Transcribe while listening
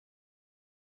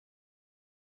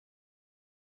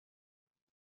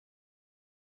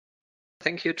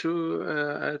Thank you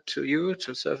to you,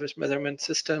 to Surface Measurement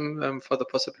System, for the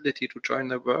possibility to join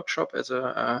the workshop as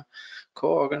a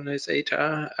co-organizer.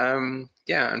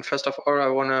 Yeah, and first of all, I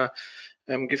want to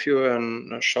give you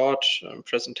a short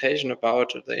presentation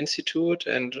about the Institute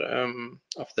and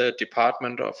of the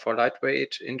Department for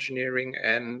Lightweight Engineering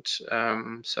and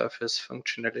Surface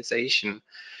Functionalization.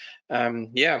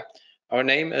 Yeah, our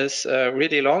name is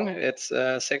really long. It's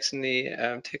Saxony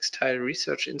Textile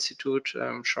Research Institute,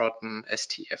 shortened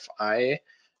STFI.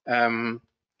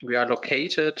 We are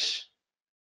located.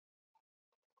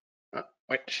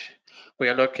 We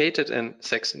are located in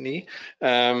Saxony,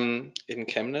 in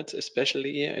Chemnitz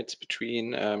especially. It's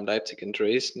between Leipzig and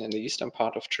Dresden in the eastern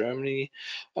part of Germany,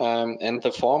 and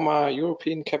the former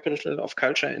European Capital of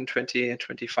Culture in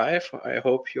 2025. I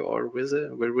hope you all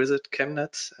will visit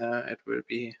Chemnitz. It will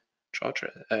be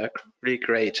really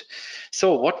great.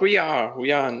 So what we are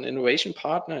an innovation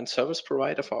partner and service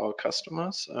provider for our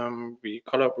customers. We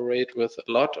collaborate with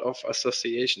a lot of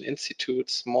association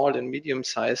institutes, small and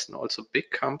medium-sized and also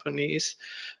big companies.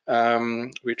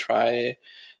 We try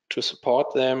to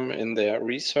support them in their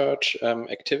research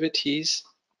activities.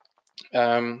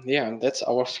 Yeah, that's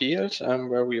our field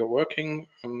where we are working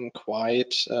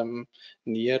quite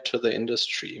near to the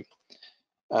industry.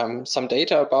 Some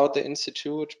data about the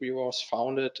Institute. We was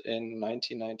founded in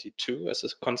 1992 as a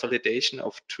consolidation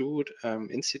of two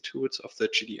institutes of the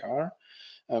GDR.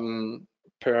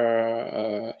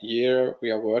 Per year,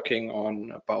 we are working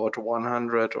on about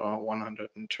 100 or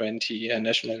 120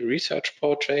 national research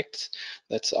projects.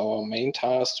 That's our main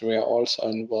task. We are also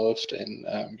involved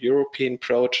in European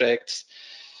projects.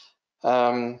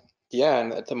 Yeah,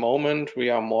 and at the moment we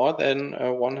are more than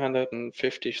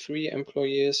 153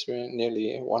 employees. We're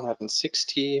nearly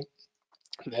 160.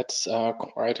 That's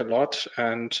quite a lot,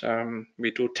 and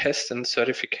we do test and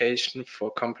certification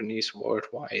for companies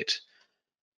worldwide.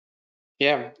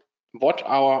 Yeah, what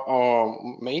our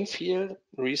main field,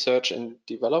 research and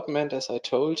development, as I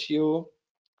told you.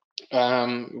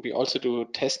 We also do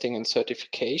testing and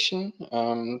certification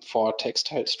for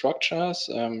textile structures.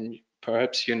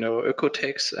 Perhaps you know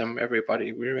Oekotex,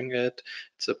 everybody wearing it.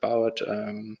 It's about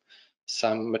to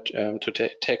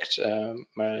detect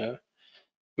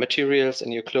materials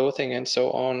in your clothing and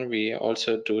so on. We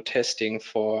also do testing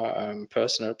for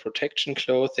personal protection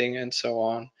clothing and so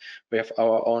on. We have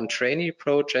our own trainee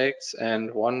projects,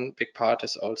 and one big part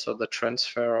is also the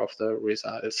transfer of the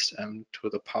results to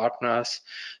the partners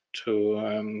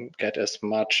to get as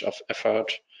much of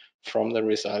effort from the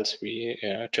results we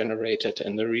generated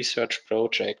in the research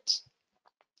projects.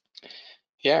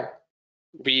 Yeah,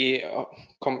 we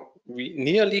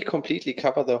nearly completely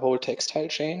cover the whole textile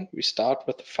chain. We start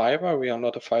with the fiber. We are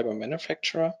not a fiber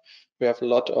manufacturer. We have a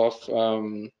lot of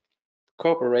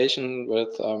cooperation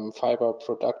with fiber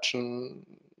production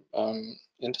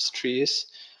industries.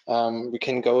 We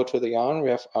can go to the yarn. We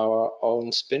have our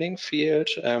own spinning field.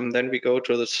 Then we go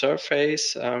to the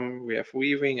surface. We have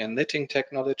weaving and knitting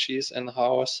technologies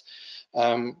in-house.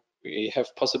 We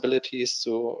have possibilities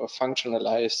to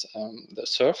functionalize the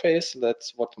surface.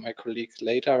 That's what my colleague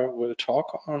later will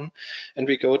talk on. And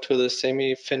we go to the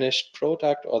semi-finished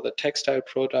product or the textile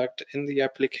product in the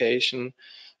application.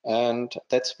 And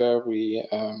that's where we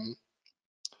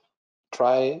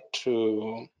try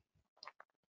to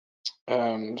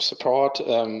support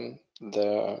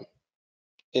the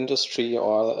industry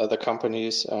or the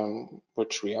companies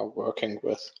which we are working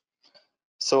with.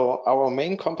 So our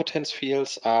main competence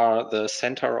fields are the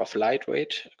center of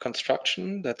lightweight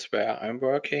construction. That's where I'm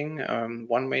working.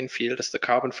 One main field is the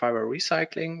carbon fiber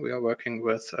recycling. We are working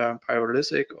with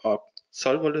pyrolytic or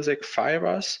solvolytic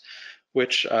fibers,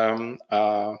 which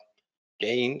are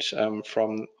gained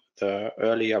from the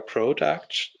earlier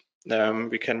product.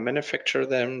 We can manufacture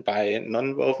them by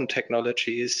non-woven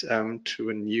technologies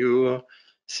to new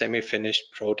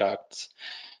semi-finished products.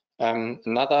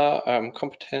 Another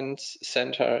competence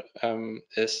center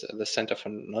is the Center for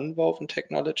Non-Woven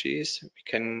Technologies. We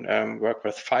can work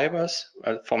with fibers,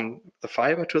 from the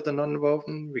fiber to the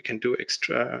non-woven. We can do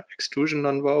extrusion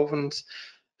non-wovens,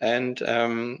 and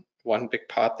one big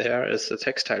part there is the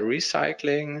textile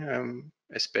recycling,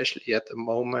 especially at the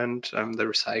moment, the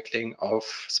recycling of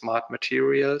smart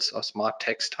materials or smart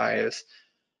textiles,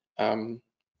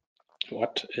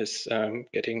 what is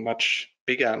getting much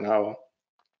bigger now.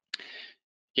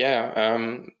 Yeah,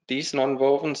 these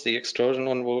non-wovens, the extrusion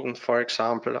non-wovens, for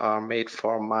example, are made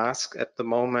for masks at the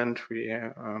moment. We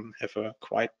have a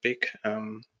quite big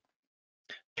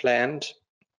plant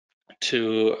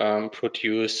to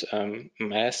produce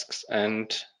masks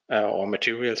and or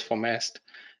materials for masks,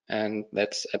 and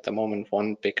that's at the moment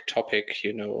one big topic,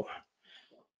 you know,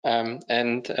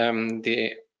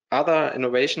 The other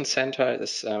innovation center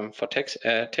is for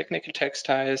technical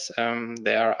textiles.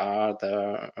 There are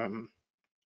the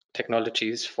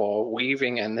technologies for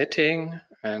weaving and knitting,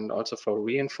 and also for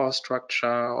reinforced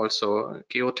structure, also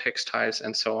geotextiles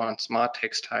and so on, smart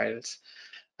textiles,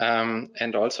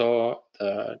 and also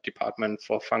the department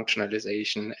for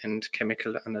functionalization and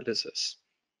chemical analysis.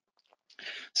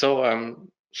 So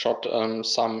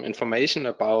some information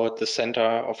about the Center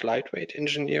of Lightweight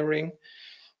Engineering.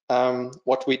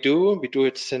 What we do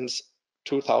it since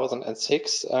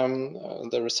 2006, the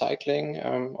recycling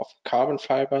of carbon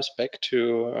fibers back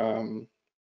to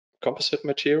composite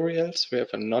materials. We have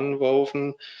a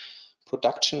non-woven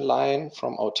production line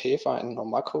from Autefa and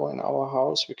Nomaco in our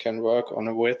house. We can work on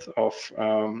a width of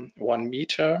 1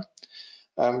 meter.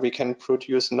 We can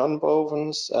produce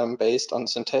non-wovens based on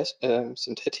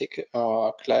synthetic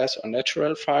or glass or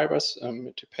natural fibers.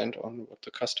 It depends on what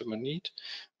the customer needs.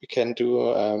 We can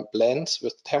do blends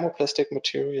with thermoplastic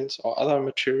materials or other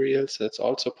materials. That's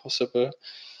also possible.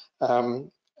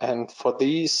 And for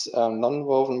these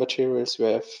non-woven materials, we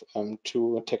have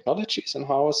two technologies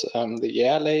in-house, the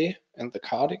Yarley and the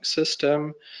carding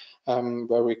system,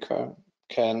 where we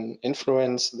can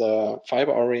influence the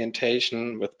fiber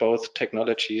orientation with both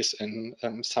technologies in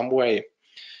some way.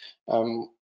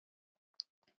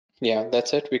 Yeah,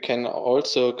 that's it. We can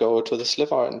also go to the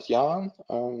sliver and yarn.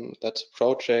 That's a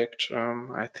project,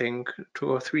 I think 2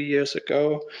 or 3 years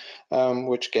ago,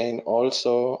 which gained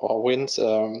also or wins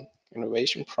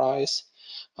innovation prize.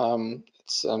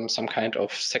 It's some kind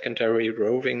of secondary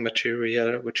roving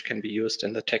material which can be used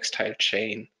in the textile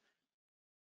chain.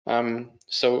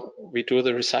 So we do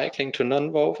the recycling to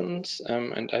non-wovens,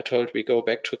 and I told we go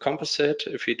back to composite.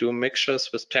 If we do mixtures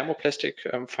with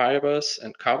thermoplastic fibers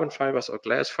and carbon fibers or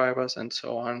glass fibers and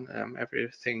so on,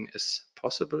 everything is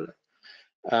possible.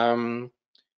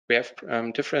 We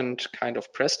have different kind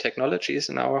of press technologies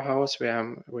in our house. We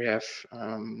have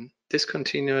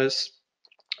discontinuous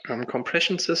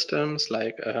compression systems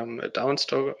like a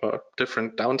downstroke or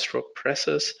different downstroke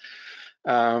presses.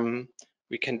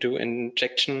 We can do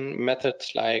injection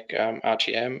methods like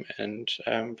RTM and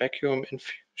vacuum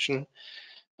infusion.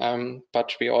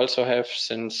 But we also have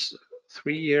since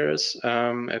 3 years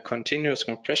a continuous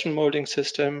compression molding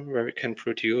system where we can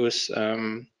produce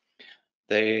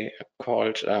they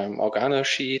called organo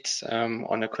sheets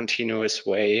on a continuous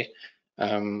way.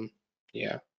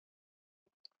 Yeah.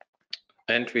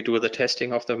 And we do the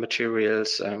testing of the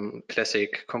materials,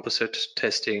 classic composite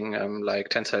testing like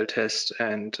tensile test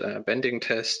and bending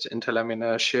test,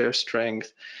 interlaminar shear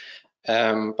strength.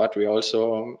 But we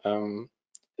also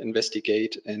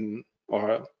investigate in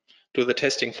or do the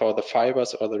testing for the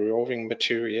fibers or the roving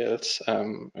materials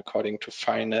according to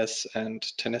fineness and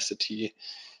tenacity,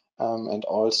 and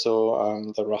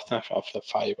also the roughness of the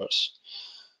fibers.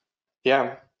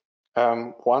 Yeah.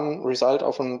 One result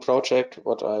of a project,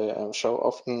 what I show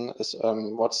often, is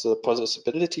what's the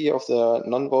possibility of the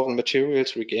non-woven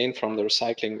materials we gain from the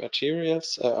recycling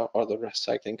materials or the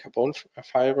recycling carbon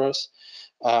fibers.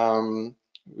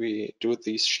 We do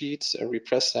these sheets, we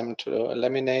press them to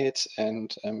laminate,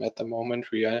 and at the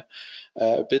moment we are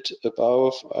a bit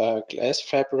above glass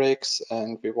fabrics,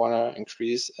 and we want to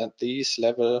increase at these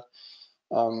level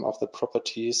of the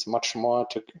properties much more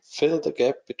to fill the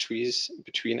gap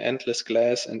between endless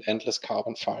glass and endless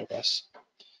carbon fibers.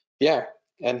 Yeah,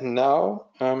 and now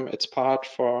it's time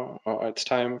for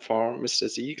Mr.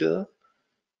 Siegel.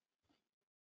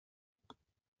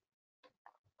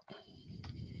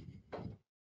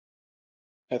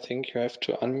 I think you have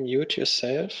to unmute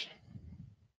yourself.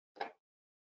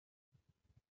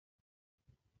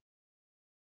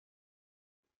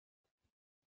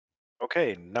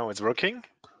 Okay, now it's working.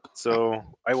 So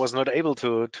I was not able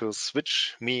to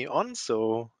switch me on,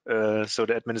 so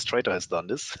the administrator has done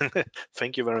this.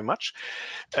 Thank you very much.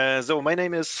 So my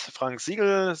name is Frank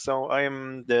Siegel. So I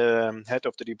am the head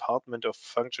of the Department of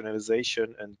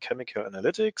Functionalization and Chemical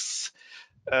Analytics.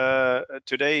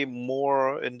 Today,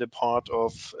 more in the part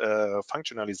of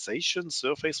functionalization,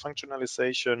 surface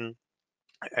functionalization.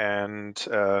 And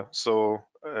so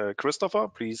Christopher,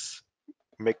 please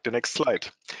make the next slide.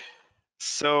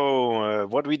 So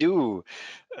what we do,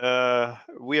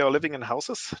 we are living in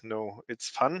houses. No, it's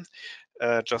fun.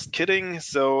 Just kidding.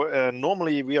 So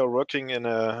normally we are working in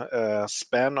a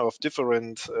span of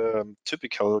different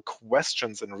typical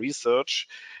questions in research,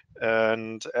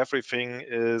 and everything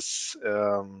is,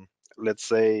 let's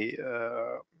say,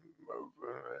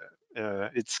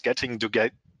 it's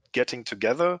getting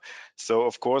together. So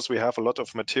of course we have a lot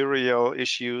of material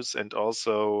issues and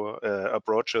also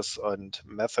approaches and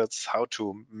methods how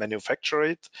to manufacture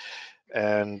it.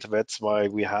 and that's why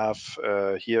we have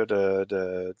here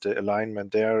the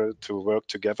alignment there to work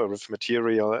together with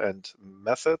material and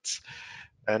methods.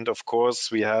 And of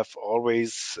course, we have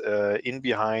always in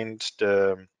behind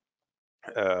the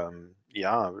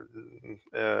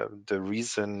the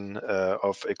reason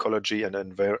of ecology and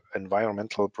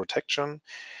environmental protection.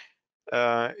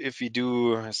 If we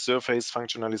do surface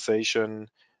functionalization,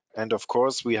 and of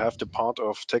course we have the part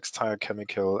of textile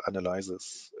chemical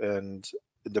analysis. And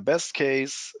in the best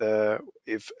case,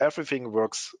 if everything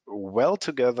works well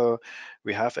together,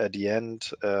 we have at the end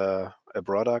a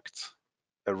product,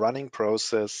 a running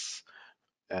process,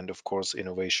 and of course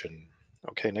innovation.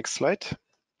 Okay, next slide.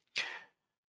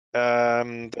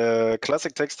 The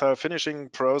classic textile finishing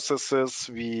processes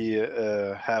we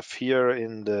have here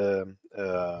in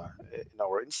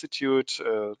our institute.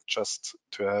 Just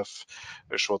to have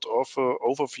a short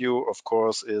overview, of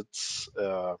course, it's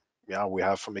we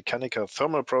have mechanical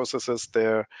thermal processes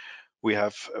there. We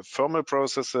have thermal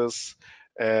processes,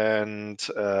 and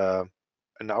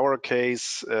in our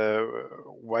case,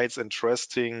 why it's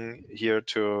interesting here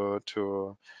to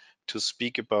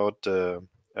speak about the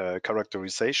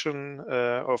characterization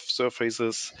of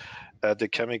surfaces, the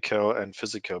chemical and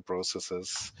physical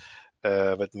processes.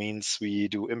 That means we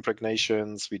do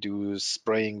impregnations, we do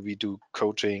spraying, we do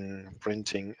coating,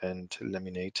 printing, and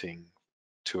laminating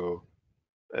to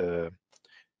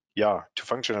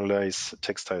functionalize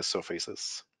textile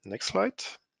surfaces. Next slide.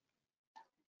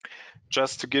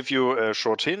 Just to give you a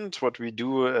short hint, what we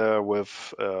do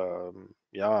with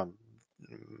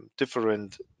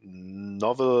different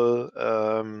novel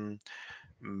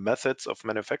methods of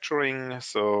manufacturing.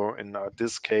 So in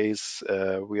this case,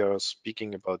 we are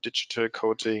speaking about digital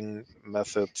coating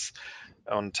methods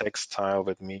on textile.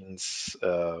 That means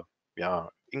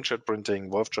inkjet printing,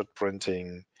 wolfjet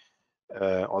printing,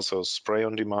 also spray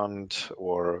on demand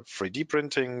or 3D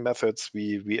printing methods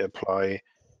we apply.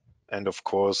 And of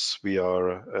course, we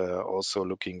are also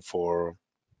looking for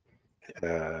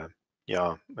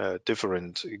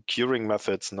different curing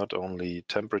methods, not only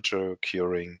temperature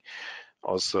curing,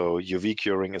 also UV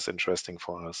curing is interesting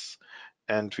for us.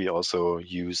 And we also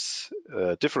use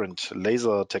different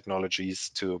laser technologies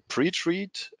to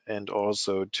pre-treat and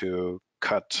also to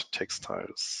cut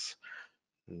textiles.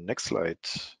 Next slide.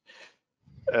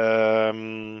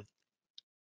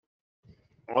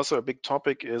 Also a big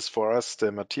topic is for us the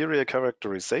material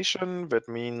characterization. That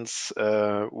means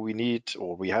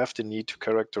we have the need to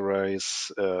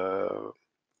characterize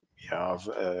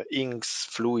inks,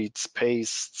 fluids,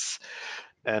 pastes,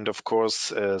 and of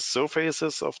course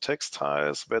surfaces of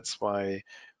textiles. That's why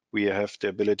we have the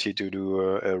ability to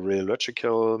do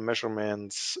rheological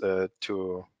measurements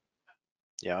to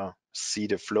see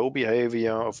the flow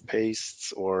behavior of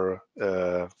pastes or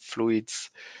fluids.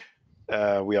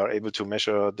 We are able to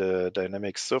measure the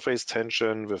dynamic surface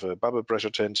tension with a bubble pressure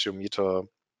tensiometer,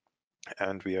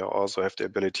 and we also have the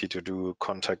ability to do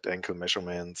contact angle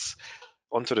measurements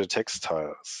onto the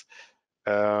textiles.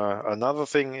 Another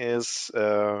thing is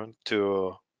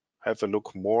to have a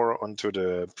look more onto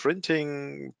the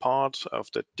printing part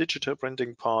of the digital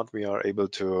printing part. We are able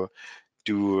to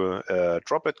do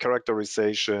droplet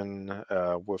characterization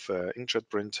with inkjet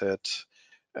printhead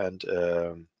and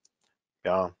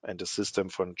a system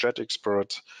from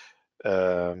JetExpert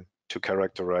to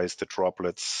characterize the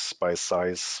droplets by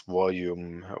size,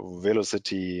 volume,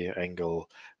 velocity, angle,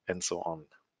 and so on.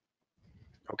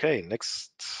 Okay,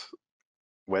 next.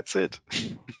 That's it.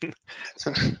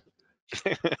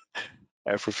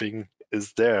 Everything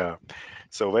is there.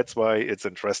 So that's why it's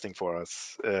interesting for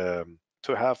us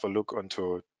to have a look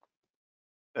onto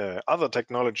other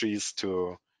technologies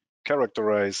to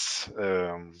characterize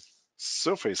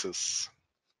surfaces.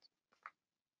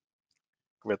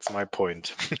 That's my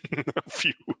point of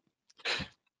view.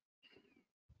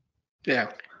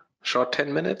 Yeah, short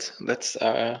 10 minutes. That's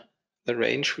the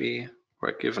range we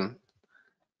were given.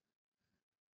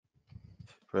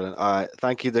 Brilliant.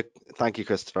 Thank you,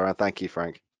 Christopher, and thank you,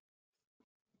 Frank.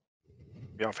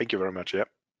 Yeah, thank you very much. Yeah.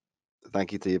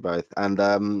 Thank you to you both. And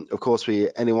of course,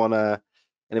 any of our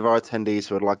attendees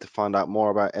who would like to find out more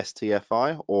about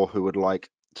STFI or who would like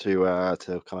to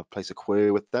kind of place a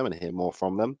query with them and hear more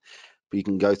from them, but you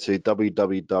can go to www.stfi.de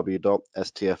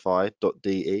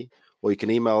or you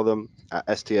can email them at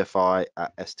stfi@stfi.de.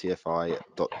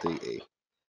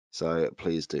 So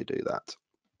please do that.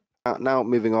 Now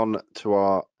moving on to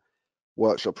our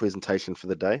workshop presentation for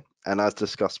the day, and as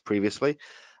discussed previously,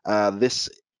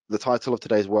 the title of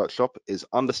today's workshop is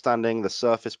Understanding the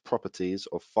Surface Properties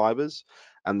of Fibres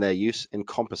and Their Use in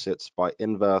Composites by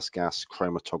Inverse Gas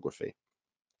Chromatography.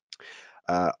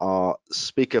 Our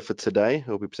speaker for today,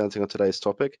 who will be presenting on today's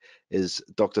topic, is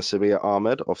Dr. Sabiyah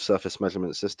Ahmed of Surface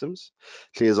Measurement Systems.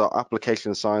 She is our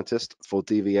application scientist for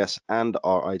DVS and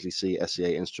our iGC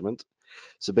SEA instrument.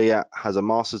 Sabiyah has a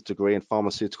master's degree in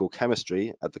pharmaceutical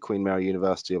chemistry at the Queen Mary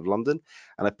University of London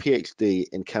and a PhD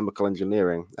in chemical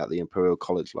engineering at the Imperial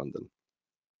College London.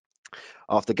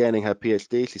 After gaining her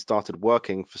PhD, she started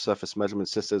working for Surface Measurement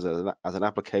Systems as an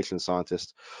application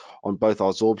scientist on both our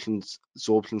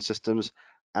absorption systems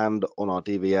and on our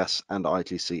DVS and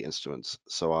iGC instruments.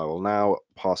 So I will now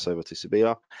pass over to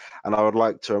Sabiyah, and I would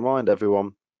like to remind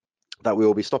everyone that we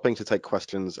will be stopping to take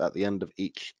questions at the end of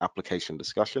each application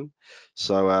discussion.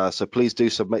 So please do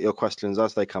submit your questions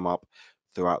as they come up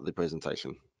throughout the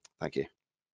presentation. Thank you.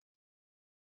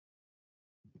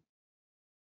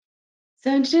 So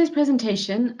in today's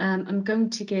presentation, I'm going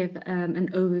to give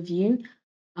an overview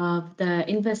of the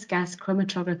inverse gas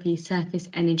chromatography surface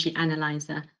energy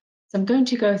analyzer. So I'm going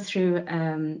to go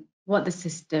through what the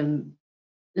system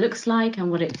looks like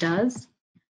and what it does.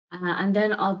 And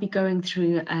then I'll be going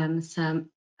through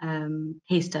some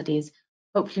case studies,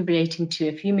 hopefully relating to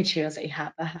a few materials that you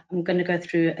have. I'm going to go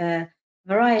through a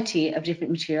variety of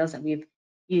different materials that we've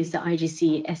used the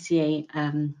iGC SEA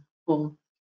for.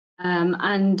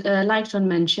 Like John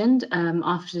mentioned,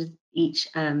 after each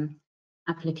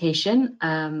application,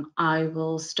 I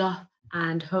will stop,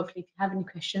 and hopefully if you have any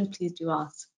questions, please do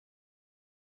ask.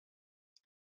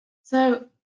 So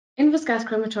inverse gas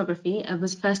chromatography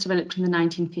was first developed in the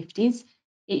 1950s.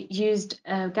 It used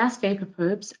gas vapor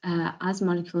probes as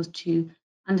molecules to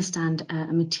understand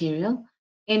a material.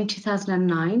 In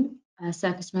 2009, a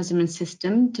Surface Measurement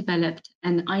System developed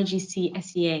an iGC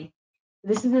SEA.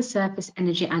 This is a surface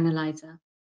energy analyzer.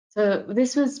 So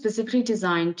this was specifically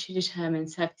designed to determine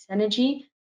surface energy,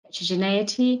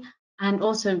 heterogeneity, and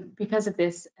also because of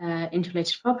this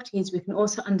interrelated properties, we can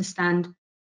also understand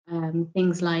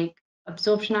things like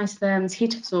absorption isotherms,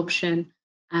 heat absorption,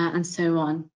 and so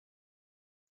on.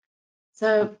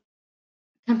 So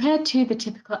compared to the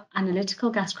typical analytical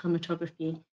gas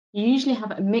chromatography, you usually have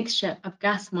a mixture of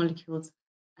gas molecules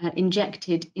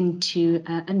injected into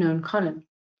a known column.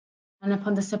 And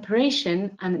upon the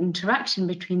separation and interaction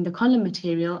between the column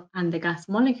material and the gas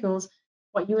molecules,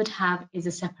 what you would have is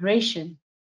a separation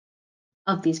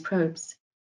of these probes.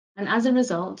 And as a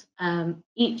result,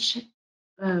 each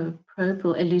probe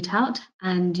will elute out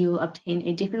and you'll obtain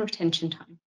a different retention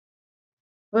time.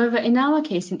 However, in our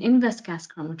case, in inverse gas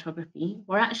chromatography,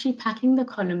 we're actually packing the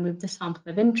column with the sample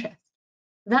of interest.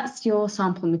 That's your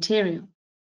sample material.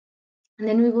 And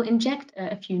then we will inject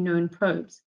a few known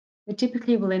probes. We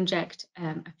typically will inject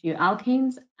a few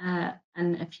alkanes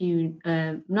and a few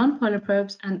non-polar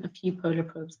probes and a few polar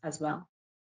probes as well.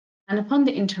 And upon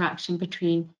the interaction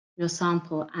between your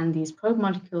sample and these probe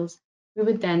molecules, we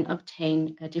would then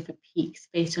obtain different peaks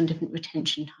based on different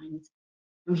retention times.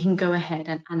 And we can go ahead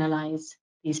and analyze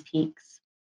these peaks.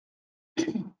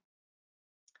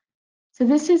 So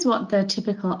this is what the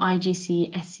typical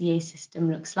iGC SEA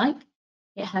system looks like.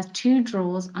 It has two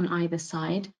drawers on either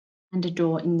side and a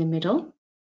door in the middle.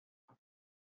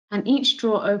 And each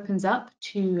drawer opens up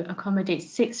to accommodate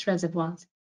 6 reservoirs.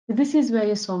 So this is where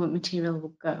your solvent material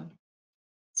will go.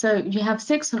 So you have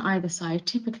 6 on either side,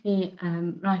 typically,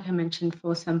 like I mentioned,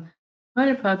 for some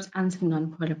polar probes and some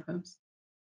non-polar probes.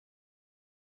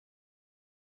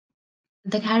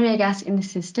 The carrier gas in the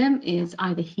system is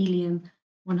either helium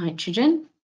or nitrogen.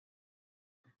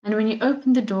 And when you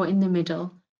open the door in the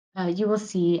middle, you will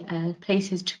see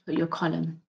places to put your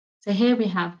column. So here we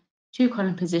have 2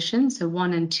 column positions, so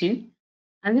 1 and 2,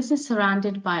 and this is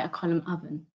surrounded by a column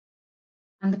oven.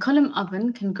 And the column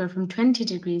oven can go from 20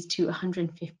 degrees to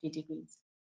 150 degrees.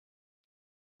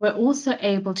 We're also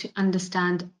able to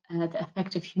understand the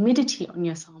effect of humidity on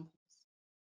your samples.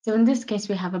 So in this case,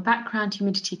 we have a background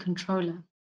humidity controller.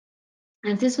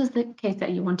 And if this was the case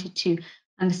that you wanted to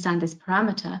understand this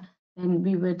parameter, then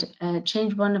we would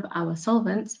change one of our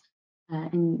solvents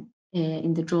in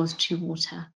the drawers to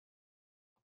water.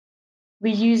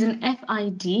 We use an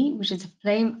FID, which is a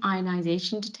flame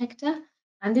ionization detector,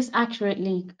 and this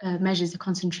accurately measures the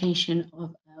concentration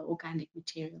of organic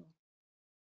material.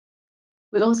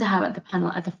 We also have at the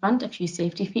panel at the front a few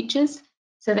safety features.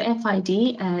 So the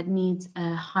FID needs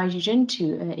hydrogen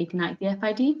to ignite the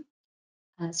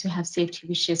FID. So we have safety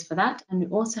features for that, and we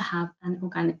also have an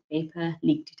organic vapor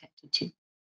leak detector too.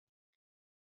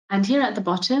 And here at the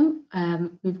bottom,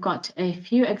 we've got a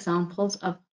few examples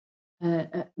of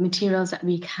materials that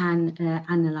we can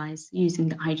analyze using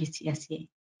the iGC SEA.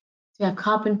 So we have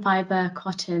carbon fiber,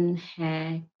 cotton,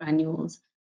 hair, granules,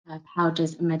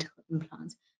 powders, and medical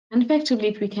implants. And effectively,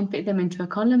 if we can fit them into a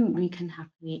column, we can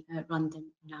happily run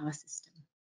them in our system.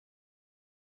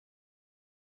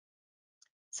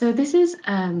 So this is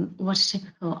what a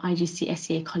typical iGC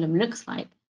SEA column looks like.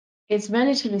 It's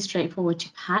relatively straightforward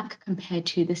to pack compared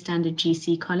to the standard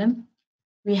GC column.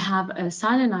 We have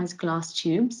silanized glass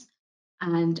tubes,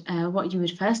 and what you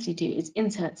would firstly do is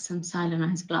insert some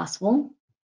silanized glass wool.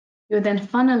 You would then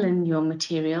funnel in your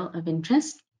material of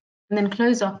interest and then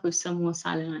close off with some more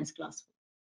silanized glass wool.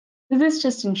 So this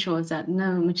just ensures that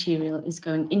no material is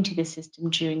going into the system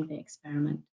during the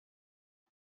experiment.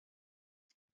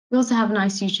 We also have a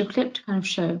nice YouTube clip to kind of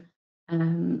show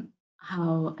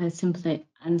how simple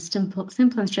and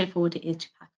straightforward it is to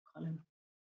pack a column.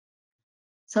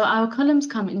 So our columns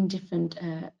come in different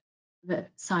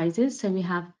sizes. So we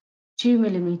have 2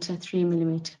 mm, 3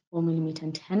 mm, 4 mm,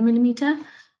 and 10 mm.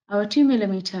 Our 2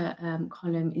 mm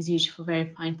column is used for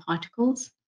very fine particles.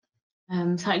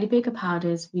 Slightly bigger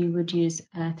powders, we would use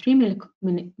 3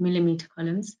 mm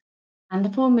columns, and the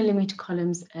 4 mm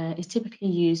columns is typically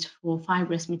used for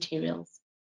fibrous materials.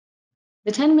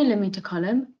 The 10 mm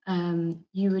column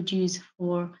you would use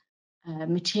for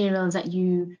materials that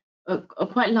are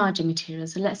quite larger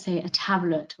materials. So let's say a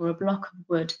tablet or a block of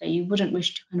wood that you wouldn't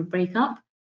wish to kind of break up.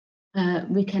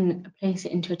 We can place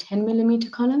it into a 10 mm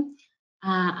column.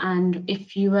 And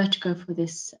if you were to go for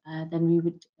this, then we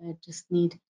would just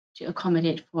need to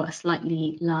accommodate for a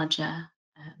slightly larger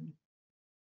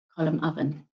column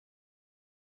oven.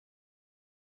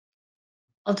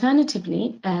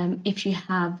 Alternatively, if you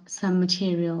have some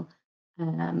material,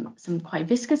 some quite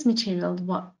viscous material,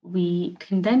 what we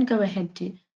can then go ahead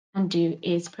and do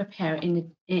is prepare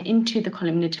into the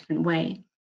column in a different way.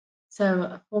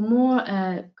 So for more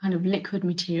kind of liquid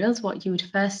materials, what you would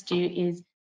first do is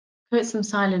coat some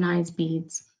silanized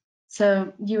beads.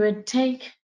 So you would take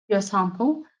your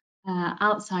sample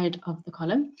outside of the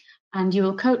column, and you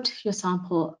will coat your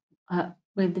sample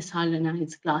with the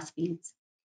silanized glass beads.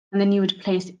 And then you would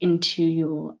place into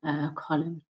your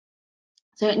column.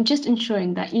 So just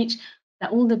ensuring that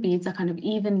all the beads are kind of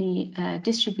evenly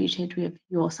distributed with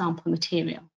your sample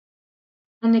material.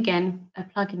 And again,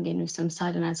 plugging in with some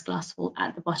silanized glass wool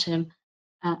at the bottom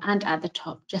and at the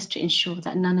top, just to ensure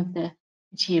that none of the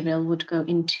material would go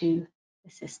into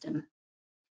the system.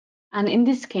 And in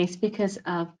this case, because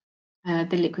of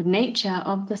the liquid nature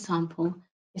of the sample,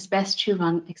 it's best to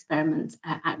run experiments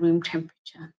at room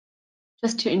temperature,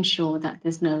 just to ensure that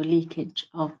there's no leakage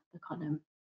of the column.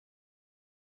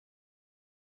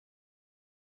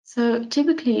 So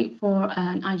typically for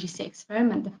an iGC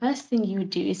experiment, the first thing you would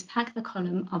do is pack the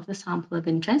column of the sample of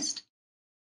interest.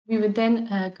 We would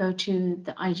then go to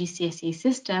the iGC SEA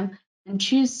system and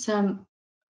choose some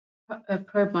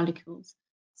probe molecules.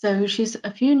 So we choose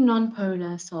a few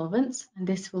non-polar solvents, and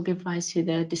this will give rise to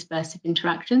the dispersive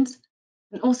interactions,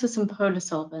 and also some polar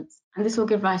solvents, and this will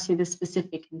give rise to the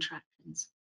specific interactions.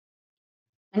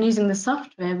 And using the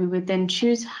software, we would then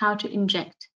choose how to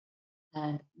inject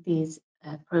these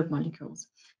probe molecules.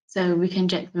 So we can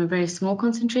inject them in very small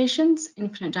concentrations,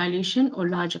 infinite dilution, or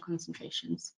larger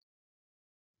concentrations.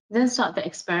 Then start the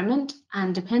experiment,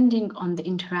 and depending on the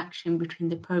interaction between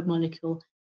the probe molecule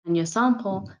and your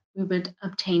sample, we would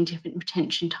obtain different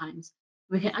retention times.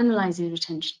 We can analyze these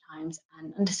retention times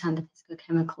and understand the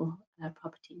physicochemical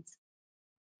properties.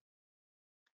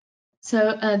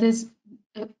 So there's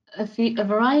a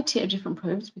variety of different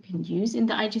probes we can use in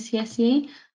the iGC SEA.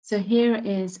 So here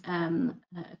is a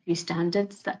few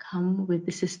standards that come with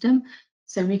the system.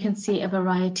 So we can see a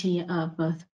variety of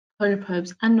both polar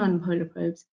probes and non-polar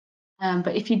probes.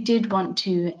 But if you did want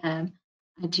to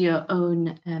add your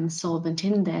own solvent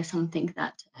in there, something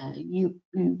that you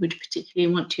would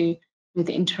particularly want to do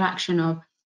the interaction of,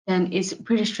 then it's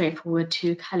pretty straightforward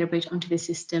to calibrate onto the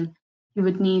system. You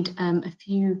would need a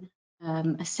few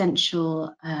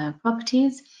essential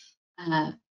properties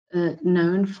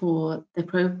known for the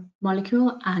probe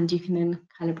molecule, and you can then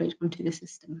calibrate onto the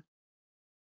system.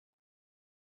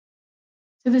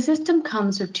 So the system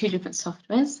comes with two different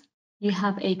softwares. You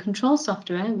have a control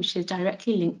software, which is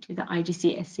directly linked to the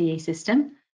iGC SEA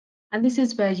system. And this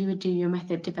is where you would do your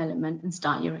method development and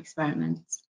start your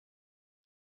experiments.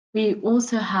 We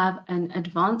also have an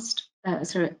advanced,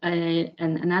 an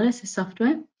analysis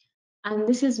software. And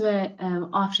this is where,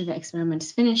 after the experiment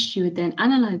is finished, you would then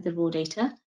analyze the raw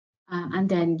data, and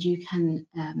then you can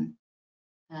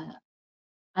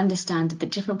understand the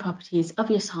different properties of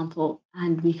your sample,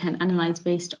 and we can analyze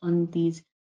based on these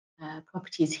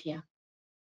properties here.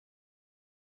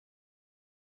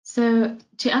 So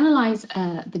to analyze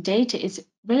the data is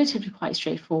relatively quite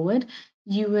straightforward.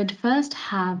 You would first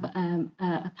have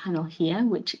a panel here,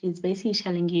 which is basically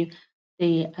telling you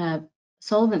the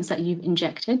solvents that you've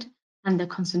injected and the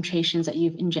concentrations that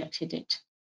you've injected it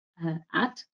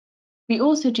at. We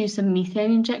also do some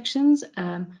methane injections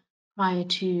prior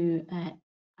to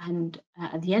and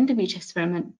at the end of each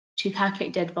experiment to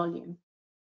calculate dead volume.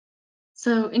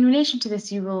 So in relation to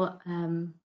this, you will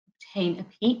obtain a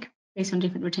peak based on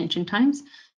different retention times,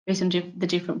 based on the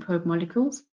different probe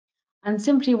molecules. And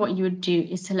simply what you would do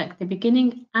is select the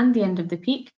beginning and the end of the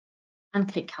peak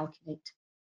and click calculate.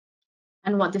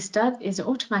 And what this does is it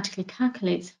automatically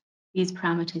calculates these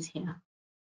parameters here.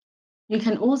 You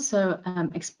can also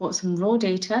export some raw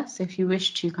data. So if you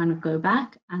wish to kind of go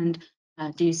back and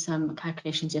do some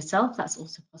calculations yourself, that's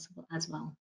also possible as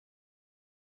well.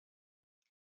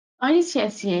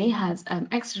 iGC SCA has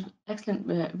excellent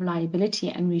reliability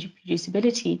and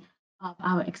reproducibility of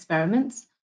our experiments.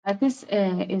 This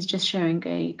is just showing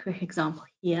a quick example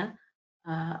here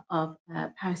of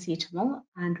paracetamol,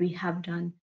 and we have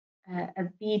done a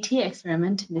BET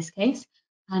experiment in this case,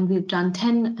 and we've done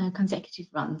 10 consecutive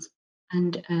runs,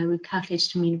 and we've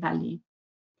calculated a mean value.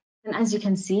 And as you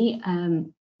can see,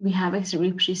 we have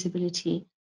excellent reproducibility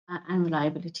and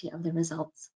reliability of the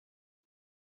results.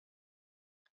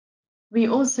 We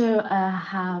also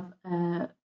have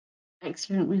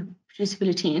excellent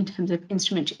reproducibility in terms of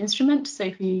instrument to instrument. So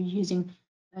if you're using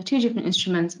two different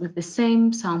instruments with the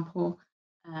same sample,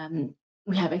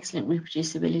 we have excellent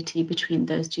reproducibility between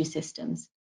those two systems.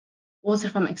 Also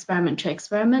from experiment to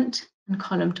experiment and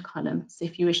column to column. So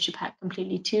if you wish to pack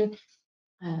completely two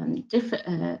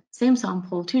same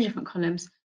sample, two different columns,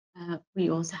 we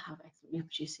also have excellent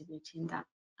reproducibility in that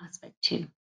aspect too.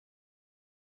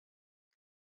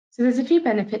 So there's a few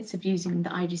benefits of using the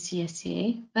iGC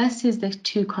SCA. First is the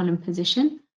two-column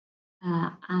position,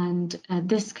 and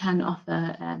this can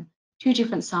offer two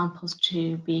different samples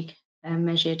to be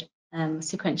measured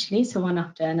sequentially, so one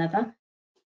after another.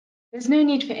 There's no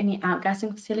need for any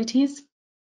outgassing facilities.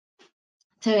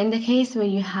 So in the case where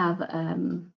you have,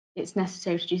 it's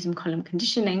necessary to do some column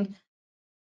conditioning,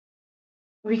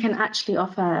 we can actually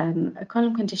offer a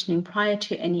column conditioning prior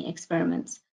to any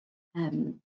experiments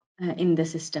in the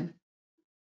system.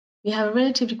 We have a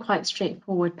relatively quite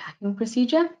straightforward packing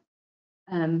procedure.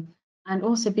 And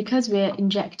also because we're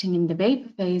injecting in the vapor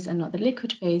phase and not the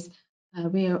liquid phase,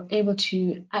 we are able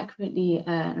to accurately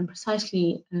and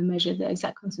precisely measure the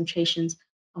exact concentrations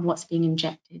of what's being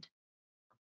injected.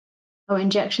 Our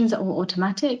injections are all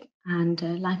automatic, and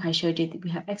like I showed you, we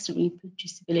have excellent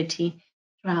reproducibility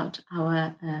throughout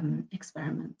our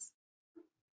experiments.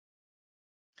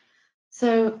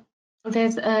 So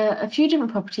there's a few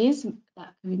different properties that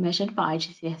can be measured by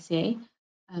iGC SCA.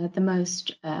 The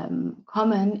most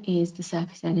common is the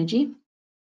surface energy.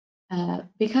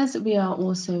 Because we are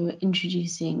also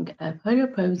introducing polar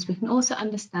probes, we can also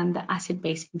understand the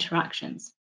acid-base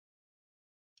interactions.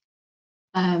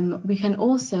 We can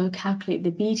also calculate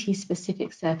the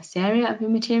BT-specific surface area of the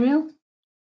material.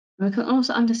 And we can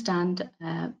also understand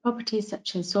properties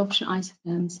such as sorption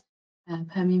isotherms,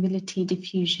 permeability,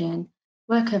 diffusion,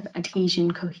 work of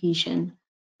adhesion, cohesion.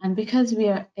 And because we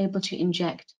are able to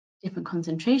inject different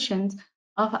concentrations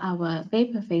of our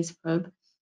vapor phase probe,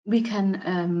 we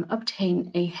can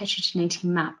obtain a heterogeneity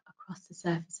map across the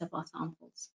surface of our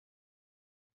samples.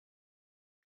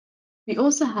 We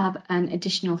also have an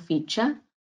additional feature,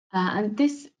 and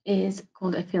this is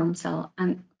called a film cell.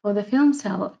 And for the film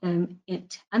cell,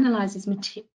 it analyzes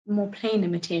more planar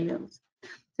materials.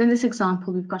 So in this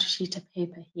example, we've got a sheet of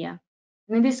paper here.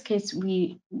 And in this case,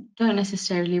 we don't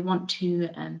necessarily want to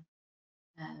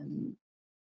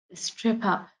strip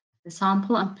up the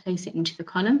sample and place it into the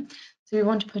column. So we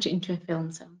want to put it into a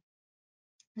film cell.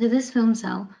 So this film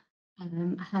cell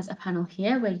has a panel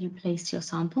here where you place your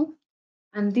sample.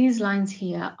 And these lines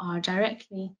here are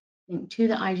directly linked to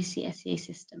the iGC SCA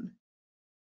system.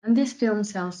 And this film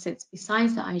cell sits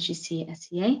beside the iGC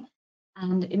SCA.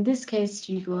 And in this case,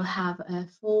 you will have a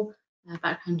full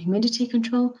background humidity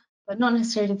control, but not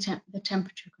necessarily the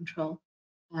temperature control,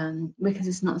 because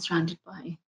it's not surrounded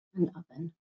by an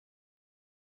oven.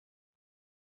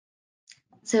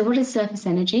 So what is surface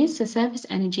energy? So surface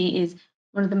energy is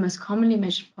one of the most commonly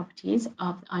measured properties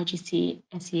of the iGC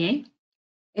SCA.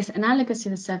 It's analogous to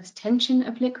the surface tension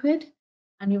of liquid,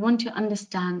 and we want to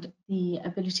understand the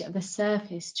ability of the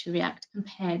surface to react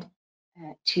compared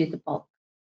to the bulk.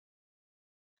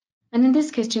 And in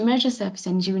this case, to measure surface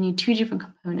energy, we need two different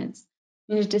components.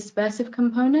 We need a dispersive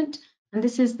component, and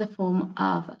this is the form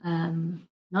of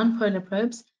non-polar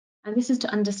probes, and this is to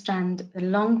understand the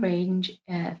long-range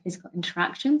physical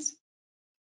interactions.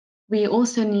 We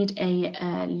also need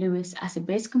a Lewis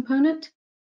acid-base component.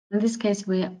 In this case,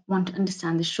 we want to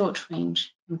understand the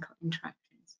short-range chemical interactions.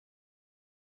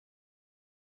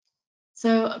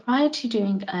 So prior to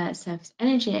doing surface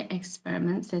energy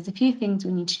experiments, there's a few things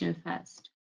we need to know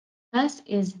first. First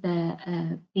is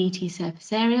the BT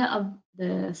surface area of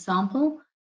the sample.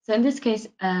 So in this case,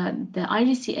 the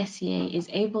iGC SCA is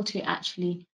able to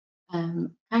actually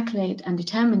calculate and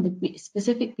determine the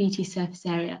specific BT surface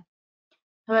area.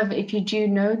 However, if you do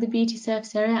know the BT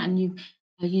surface area and you've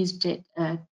used it,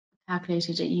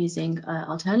 calculated it using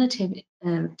alternative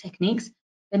techniques,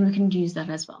 then we can use that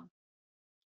as well.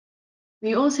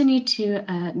 We also need to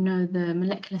know the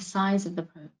molecular size of the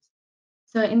probes.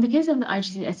 So in the case of the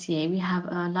iGC SCA, we have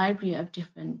a library of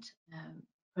different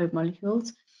probe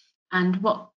molecules, and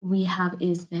what we have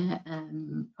is their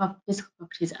physical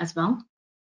properties as well.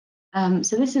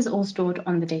 So this is all stored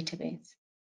on the database.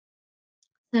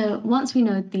 So once we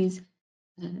know these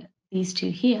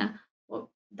two here, what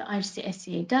the iGC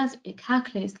SCA does, it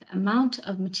calculates the amount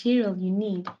of material you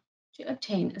need to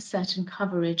obtain a certain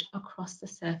coverage across the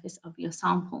surface of your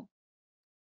sample.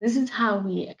 This is how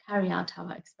we carry out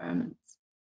our experiments.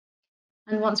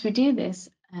 And once we do this,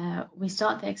 we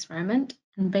start the experiment,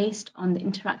 and based on the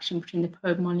interaction between the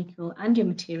probe molecule and your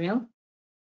material,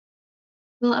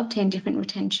 we'll obtain different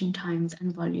retention times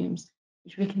and volumes,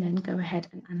 which we can then go ahead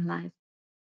and analyze.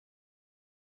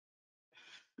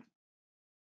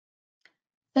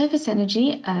 Surface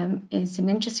energy is an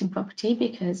interesting property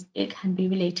because it can be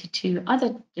related to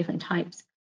other different types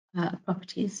of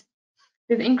properties.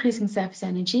 With increasing surface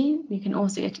energy, we can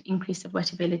also get an increase of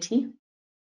wettability.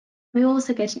 We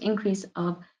also get an increase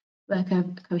of work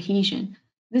of cohesion.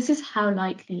 This is how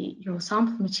likely your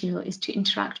sample material is to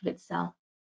interact with itself.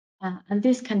 And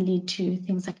this can lead to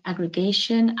things like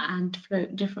aggregation and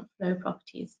different flow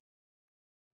properties.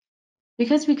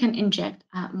 Because we can inject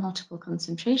at multiple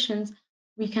concentrations,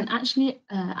 we can actually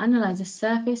analyze the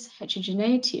surface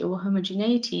heterogeneity or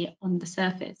homogeneity on the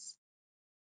surface.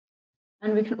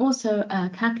 And we can also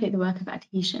calculate the work of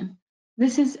adhesion.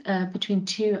 This is between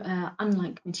two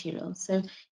unlike materials. So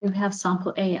if we have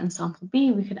sample A and sample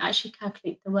B, we could actually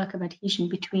calculate the work of adhesion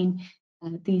between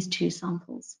these two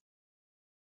samples.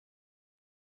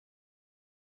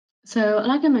 So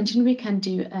like I mentioned, we can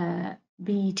do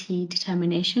BET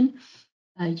determination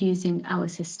using our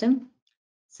system.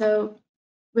 So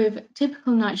with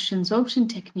typical nitrogen absorption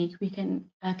technique, we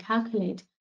can calculate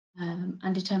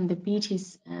and determine the BT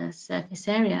surface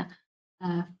area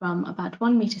from about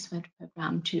 1 meter squared per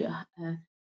gram to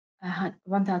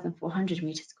 1,400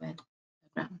 meters squared per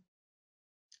gram.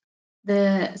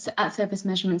 At surface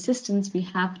measurement systems, we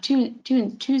have two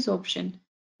absorption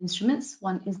instruments.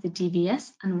 One is the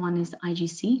DVS and one is the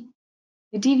iGC.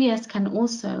 The DVS can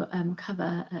also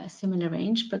cover a similar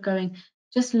range, but going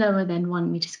just lower than 1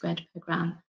 meter squared per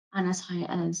gram and as high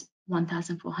as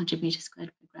 1,400 meters squared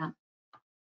per gram.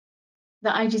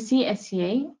 The iGC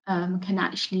SCA can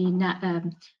actually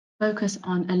focus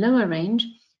on a lower range,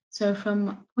 so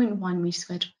from 0.1 meter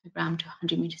squared per gram to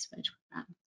 100 meters squared per gram.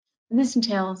 And this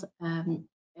entails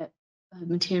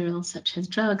materials such as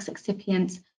drugs,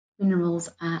 excipients, minerals,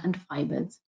 and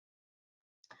fibers.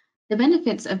 The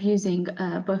benefits of using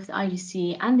both the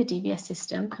iGC and the DVS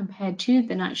system compared to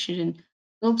the nitrogen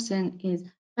absorption is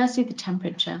firstly the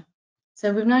temperature.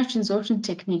 So with nitrogen absorption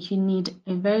technique, you need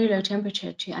a very low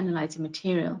temperature to analyze the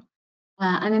material.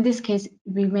 And in this case,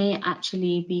 we may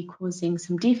actually be causing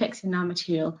some defects in our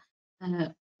material,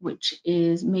 which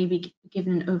is maybe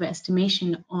given an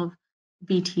overestimation of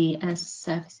BT as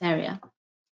surface area.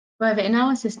 However, in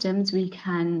our systems, we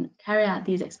can carry out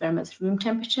these experiments at room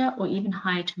temperature or even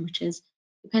higher temperatures,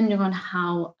 depending on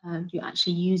how you're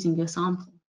actually using your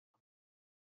sample.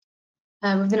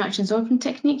 With the nitrogen absorption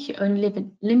technique, you're only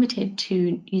limited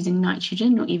to using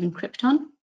nitrogen or even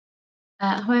krypton.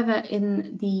 However,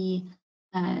 in the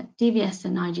DVS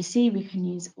and iGC, we can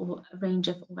use a range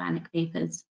of organic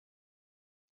vapors.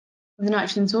 With the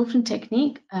nitrogen absorption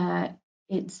technique,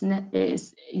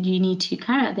 you need to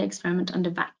carry out the experiment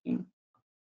under vacuum.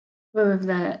 Where with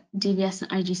the DVS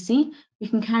and iGC, we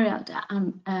can carry out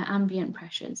ambient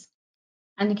pressures.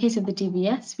 And in the case of the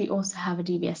DVS, we also have a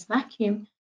DVS vacuum,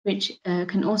 which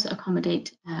can also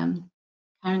accommodate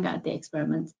carrying out the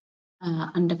experiments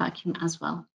under vacuum as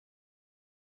well.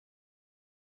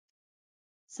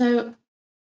 So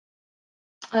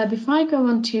before I go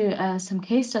on to some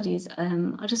case studies,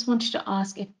 I just wanted to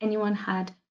ask if anyone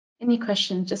had any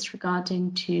questions just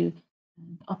regarding to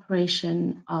the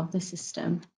operation of the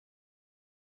system.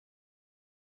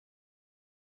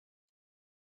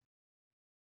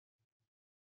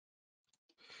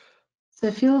 So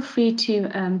feel free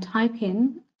to type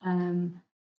in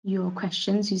your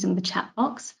questions using the chat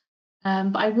box,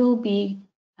 but I will be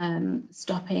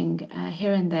stopping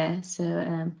here and there.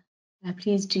 So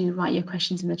please do write your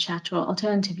questions in the chat, or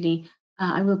alternatively,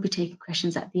 I will be taking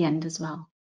questions at the end as well.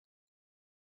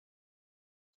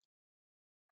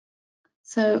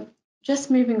 So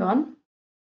just moving on,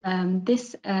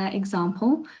 this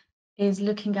example is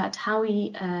looking at how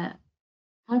we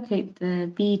calculate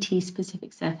the BET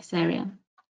specific surface area.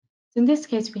 So in this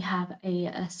case, we have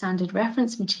a standard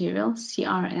reference material,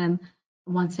 CRM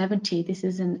 170. This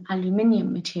is an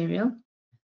aluminium material.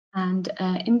 And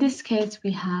in this case,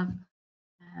 we have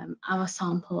our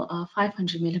sample of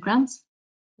 500 milligrams.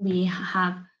 We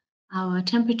have our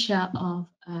temperature of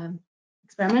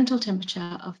experimental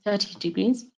temperature of 30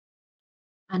 degrees,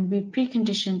 and we've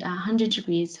preconditioned at 100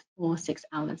 degrees for 6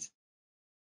 hours.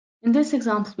 In this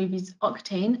example, we've used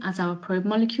octane as our probe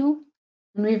molecule,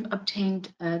 and we've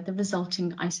obtained the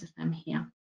resulting isotherm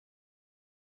here.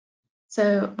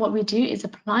 So what we do is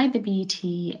apply the BET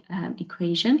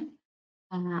equation,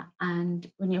 and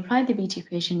when you apply the BET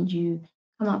equation, you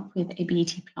come up with a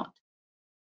BET plot.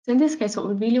 So in this case, what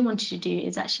we really wanted to do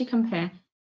is actually compare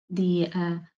the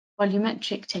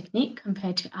volumetric technique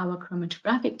compared to our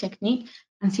chromatographic technique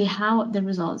and see how the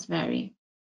results vary.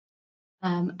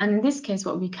 And in this case,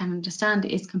 what we can understand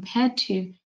is compared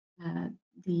to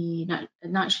the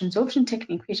nitrogen absorption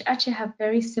technique, which actually have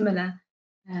very similar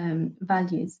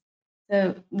values.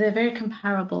 So they're very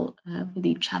comparable with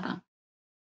each other.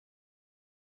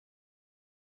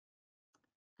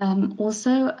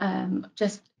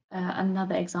 Just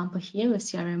another example here with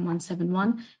CRM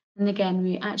 171. And again,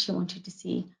 we actually wanted to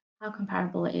see how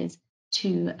comparable it is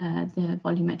to the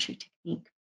volumetric technique.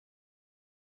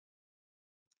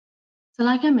 So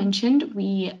like I mentioned,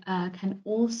 we can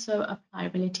also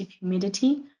apply relative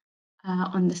humidity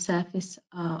on the surface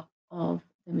of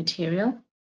the material.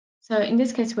 So in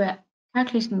this case, we're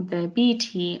calculating the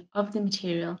BET of the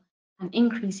material and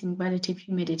increasing relative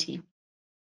humidity.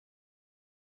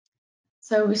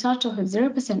 So we start off with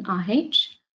 0%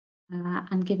 RH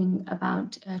and giving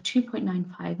about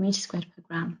 2.95 meters squared per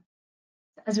gram.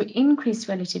 As we increase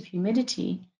relative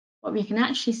humidity, what we can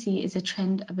actually see is a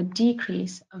trend of a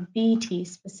decrease of BET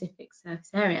specific surface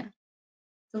area.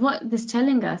 So what this is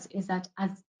telling us is that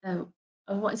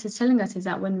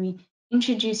when we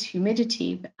introduce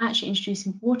humidity, we're actually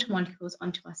introducing water molecules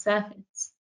onto our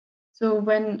surface. So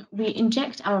when we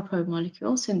inject our probe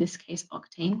molecule, so in this case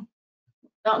octane,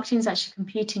 the octane is actually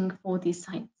competing for these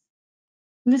sites.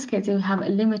 In this case, we have a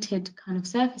limited kind of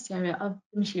surface area of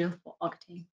the material for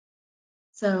octane.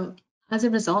 So as a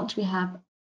result, we have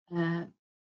a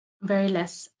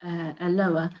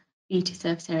lower BET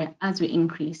surface area as we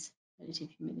increase relative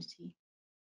humidity.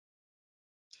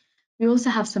 We also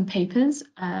have some papers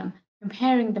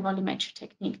comparing the volumetric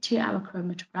technique to our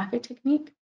chromatographic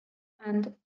technique.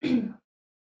 And in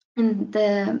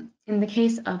the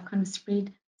case of kind of spray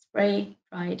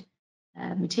dried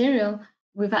material,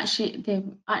 they've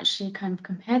actually kind of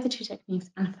compared the two techniques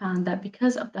and found that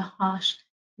because of the harsh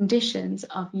conditions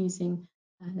of using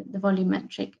the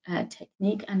volumetric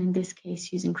technique, and in this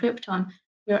case using krypton,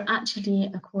 we're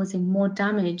actually causing more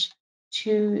damage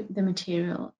to the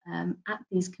material at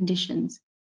these conditions.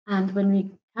 And when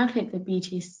we calculate the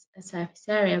BET surface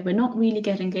area, we're not really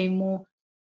getting a more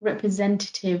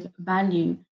representative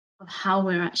value of how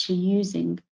we're actually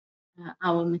using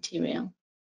our material.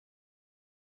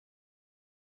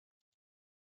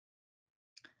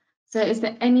 So is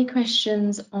there any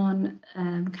questions on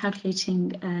calculating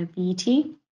BET?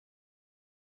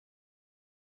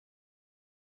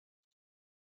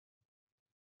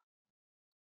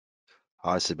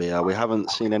 Hi, Sabiyah. We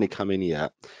haven't seen any come in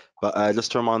yet, but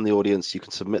just to remind the audience, you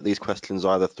can submit these questions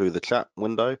either through the chat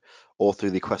window or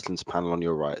through the questions panel on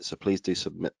your right. So please do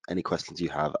submit any questions you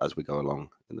have as we go along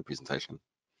in the presentation.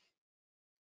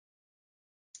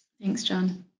 Thanks,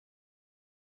 John.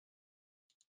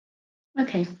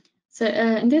 Okay, so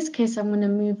in this case, I'm going to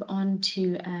move on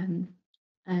to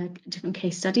a different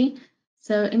case study.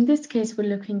 So in this case, we're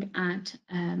looking at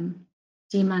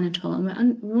D-mannitol,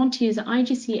 and we want to use the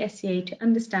iGC SCA to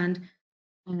understand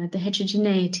the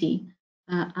heterogeneity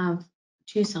of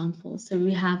two samples. So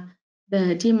we have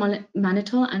the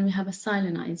D-mannitol and we have a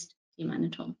silanized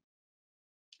D-mannitol.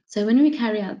 So when we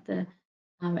carry out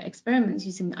our experiments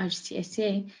using the iGC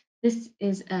SCA, this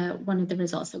is one of the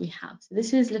results that we have. So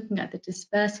this is looking at the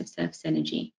dispersive surface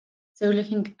energy. So we're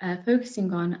looking,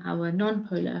 focusing on our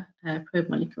non-polar probe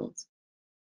molecules.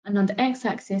 And on the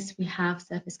x-axis, we have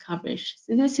surface coverage.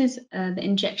 So this is the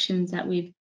injections that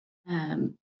we've,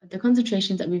 the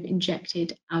concentrations that we've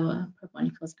injected our probe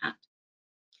molecules at.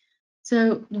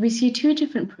 So we see two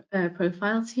different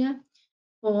profiles here.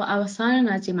 For our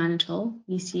silanized mannitol,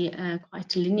 we see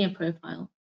quite a linear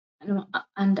profile.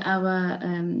 And our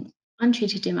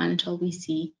untreated mannitol, we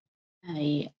see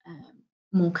a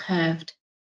more curved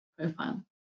profile.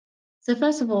 So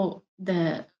first of all,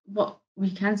 what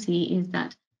we can see is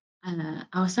that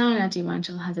our cyanide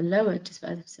mannitol has a lower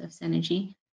dispersive surface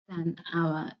energy than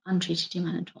our untreated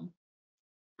mannitol.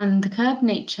 And the curved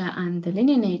nature and the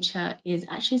linear nature is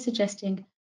actually suggesting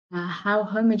how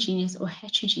homogeneous or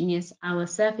heterogeneous our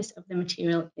surface of the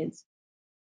material is.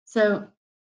 So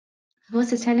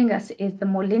what it's telling us is the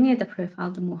more linear the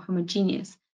profile, the more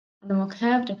homogeneous, and the more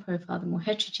curved the profile, the more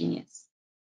heterogeneous.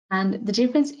 And the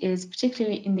difference is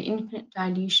particularly in the infinite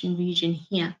dilution region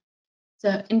here.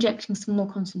 So injecting small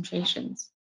concentrations.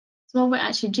 So what we're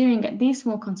actually doing at these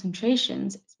small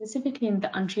concentrations, specifically in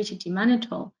the untreated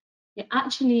mannitol, you're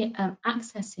actually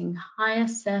accessing higher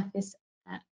surface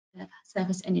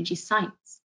energy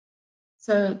sites.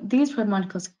 So these probe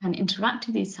molecules can interact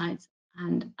with these sites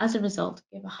and as a result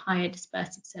give a higher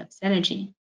dispersive surface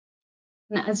energy.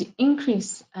 And as you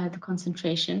increase the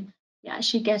concentration, you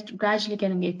actually gradually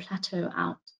getting a plateau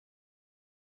out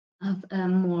of a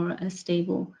more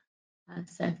stable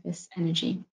surface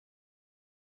energy.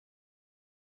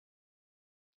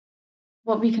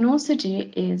 What we can also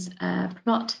do is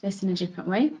plot this in a different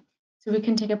way. So we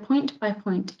can take a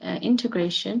point-by-point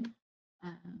integration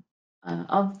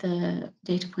of the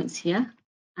data points here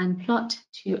and plot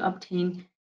to obtain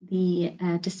the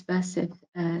dispersive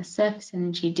surface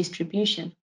energy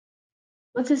distribution.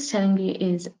 What this is telling you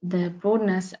is the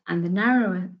broadness and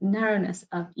the narrowness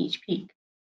of each peak.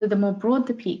 So the more broad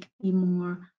the peak, the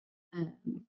more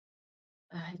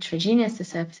heterogeneous the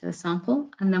surface of the sample,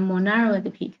 and the more narrower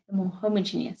the peak, the more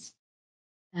homogeneous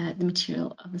the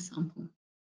material of the sample.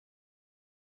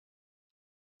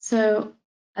 So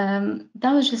that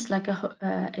was just like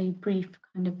a brief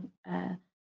kind of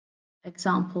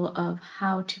example of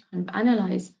how to kind of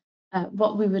analyze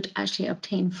what we would actually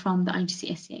obtain from the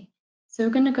iGC SEA. So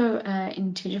we're going to go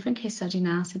into a different case study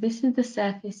now. So this is the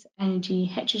surface energy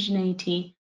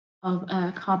heterogeneity of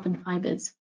carbon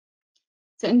fibers.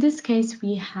 So in this case,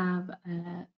 we have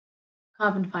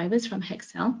carbon fibers from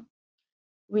Textile.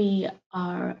 We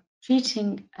are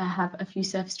treating, have a few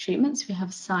surface treatments. We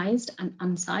have sized and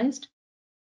unsized.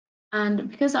 And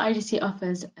because the iGC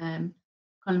offers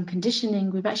column conditioning,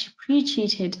 we've actually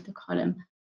pre-treated the column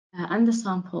and the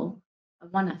sample,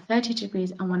 one at 30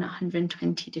 degrees and one at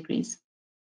 120 degrees.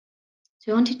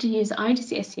 So we wanted to use the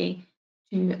iGC SEA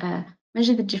to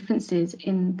measure the differences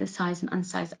in the size and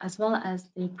unsized, as well as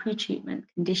the pre-treatment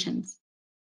conditions.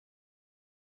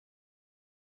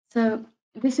 So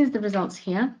this is the results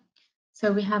here.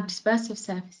 So we have dispersive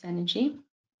surface energy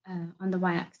on the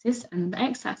y-axis, and on the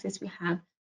x-axis we have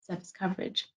surface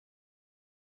coverage.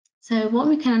 So what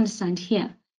we can understand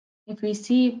here, if we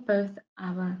see both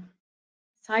our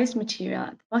sized material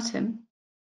at the bottom,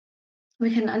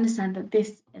 we can understand that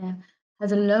this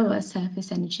has a lower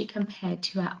surface energy compared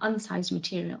to our unsized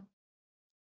material.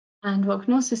 And what we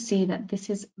can also see that this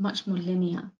is much more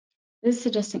linear. This is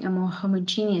suggesting a more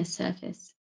homogeneous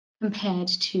surface compared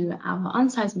to our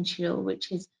unsized material,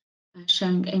 which is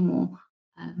showing a more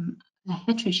a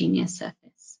heterogeneous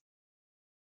surface.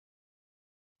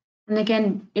 And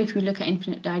again, if we look at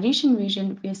infinite dilution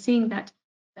region, we are seeing that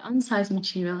the unsized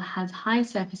material has high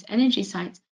surface energy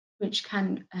sites, which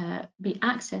can be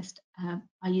accessed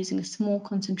by using a small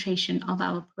concentration of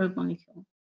our probe molecule.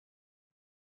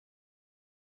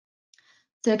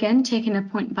 So again, taking a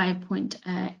point-by-point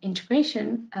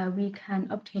integration, we can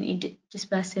obtain a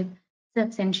dispersive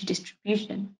surface energy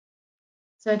distribution.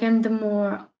 So again, the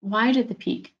more wider the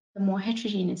peak, the more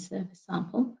heterogeneous surface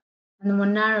sample, and the more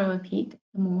narrower peak,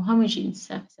 the more homogeneous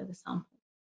surface of the sample.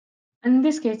 And in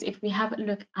this case, if we have a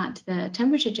look at the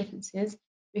temperature differences,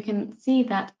 we can see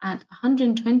that at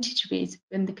 120 degrees,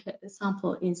 when the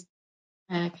sample is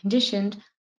conditioned,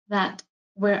 that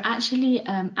we're actually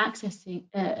accessing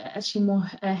more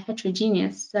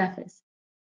heterogeneous surface.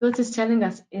 What this is telling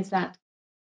us is that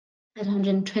at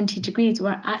 120 degrees,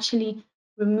 we're actually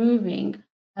removing,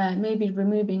 maybe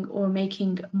removing or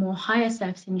making more higher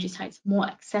surface energy sites more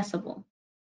accessible.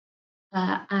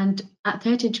 And at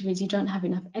 30 degrees, you don't have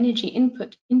enough energy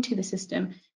input into the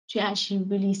system to actually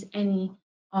release any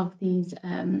of these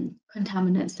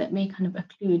contaminants that may kind of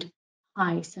occlude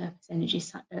high surface energy,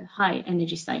 high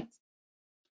energy sites.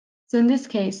 So in this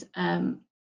case,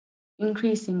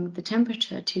 increasing the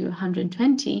temperature to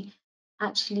 120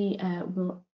 actually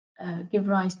will give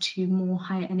rise to more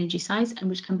higher energy sites, and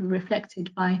which can be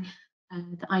reflected by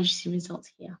the iGC results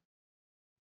here.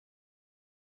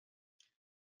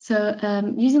 So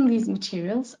using these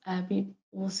materials, we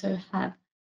also have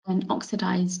an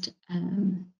oxidized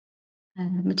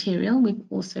material. We've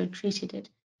also treated it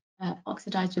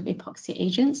oxidized with epoxy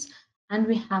agents, and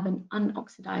we have an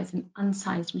unoxidized and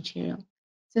unsized material.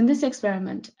 So in this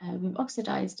experiment, we've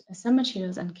oxidized some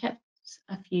materials and kept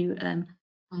a few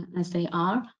as they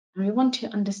are, and we want to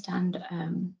understand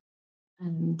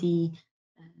the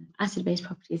acid-base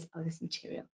properties of this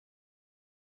material.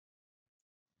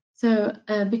 So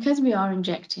because we are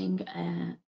injecting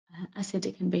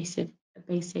acidic and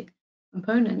basic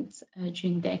components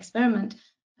during the experiment,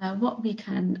 what we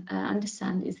can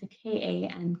understand is the Ka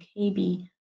and Kb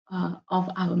of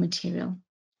our material.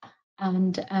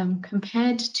 And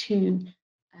compared to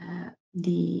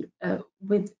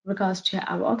with regards to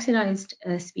our oxidized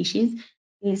species,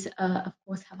 these of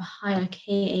course have a higher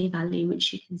Ka value,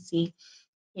 which you can see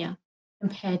here,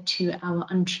 compared to our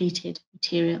untreated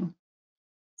material.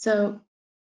 So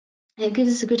it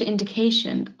gives us a good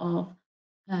indication of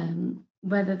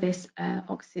whether this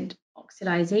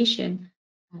oxidization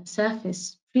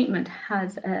surface treatment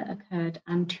has occurred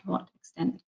and to what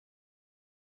extent.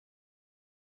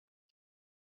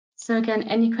 So again,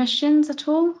 any questions at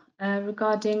all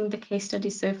regarding the case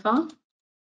study so far?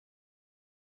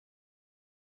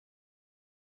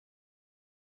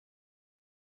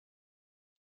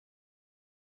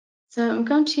 So I'm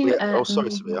going to. Oh, sorry,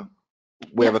 Sabiyah.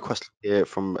 We have a question here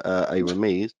from a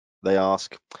Ramiz. They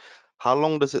ask, how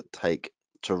long does it take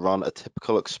to run a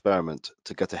typical experiment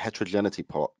to get a heterogeneity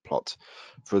plot?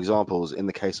 For examples, in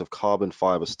the case of carbon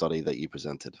fiber study that you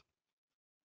presented.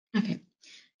 Okay,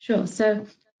 sure. So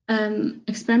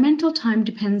experimental time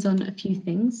depends on a few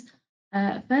things.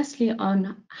 Firstly,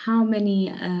 on how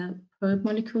many probe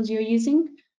molecules you're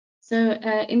using. So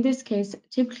in this case,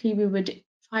 typically we would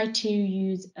try to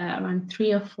use around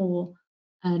 3 or 4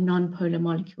 non-polar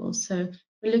molecules. So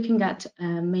we're looking at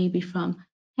maybe from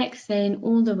hexane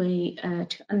all the way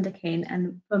to undecane,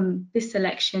 and from this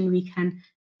selection we can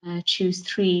choose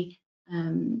 3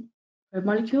 probe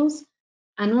molecules.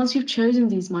 And once you've chosen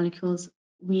these molecules,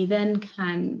 we then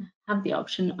can have the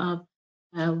option of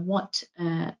what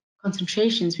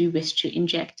concentrations we wish to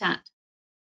inject at.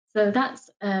 So that's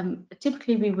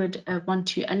typically we would want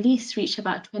to at least reach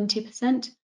about 20%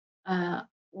 of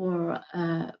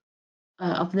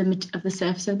the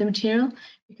surface of the material,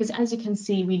 because as you can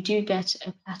see, we do get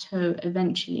a plateau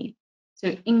eventually.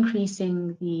 So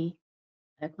increasing the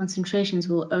concentrations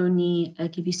will only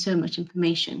give you so much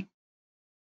information.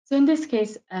 So in this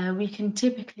case, we can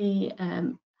typically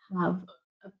have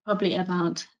probably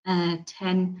about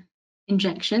 10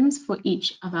 injections for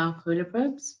each of our polar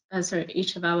probes,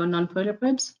 each of our non-polar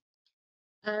probes.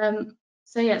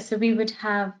 So we would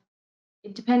have,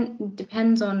 it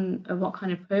depends on what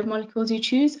kind of probe molecules you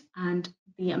choose and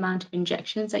the amount of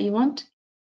injections that you want.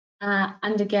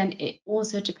 And again, it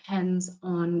also depends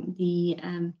on the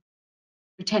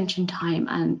retention time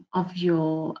and of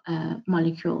your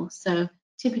molecule. So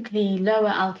typically lower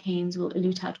alkanes will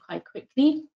elute out quite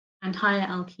quickly and higher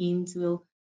alkenes will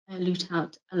elute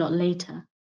out a lot later.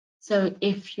 So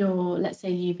if let's say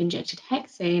you've injected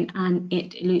hexane and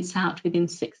it elutes out within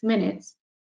 6 minutes,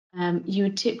 you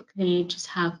would typically just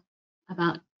have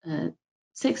about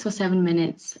 6 or 7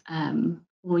 minutes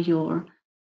for your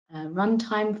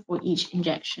runtime for each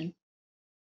injection.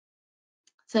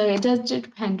 So it does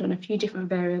depend on a few different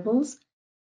variables,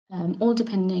 all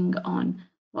depending on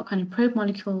what kind of probe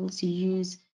molecules you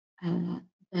use,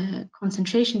 the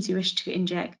concentrations you wish to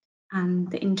inject, and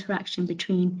the interaction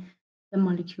between the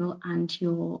molecule and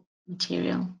your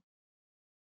material.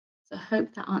 So I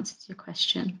hope that answers your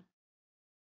question.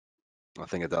 I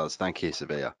think it does. Thank you,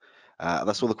 Sabiyah.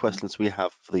 That's all the questions we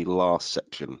have for the last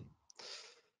section.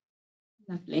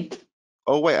 Lovely.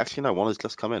 Oh, wait, actually, no, one has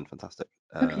just come in. Fantastic.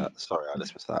 Okay. Sorry, I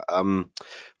just missed that.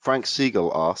 Frank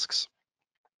Siegel asks,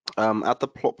 at the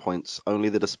plot points, only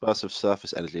the dispersive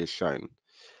surface energy is shown.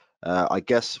 I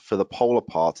guess for the polar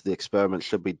part, the experiment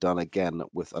should be done again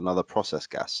with another process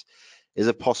gas. Is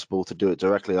it possible to do it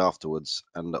directly afterwards?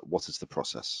 And what is the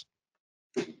process?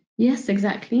 Yes,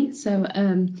 exactly. So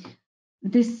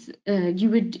this you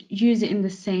would use it in the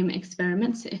same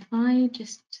experiment. So if I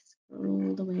just scroll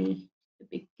all the way to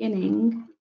the beginning.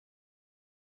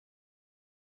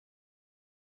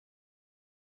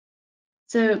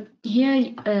 So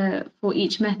here for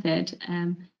each method,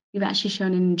 we've actually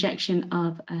shown an injection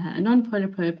of a non-polar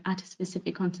probe at a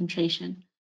specific concentration.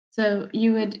 So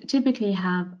you would typically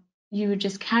you would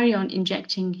just carry on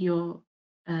injecting your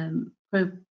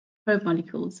probe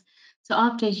molecules. So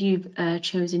after you've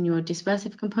chosen your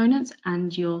dispersive components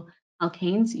and your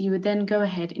alkanes, you would then go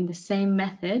ahead in the same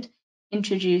method,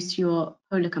 introduce your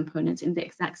polar components in the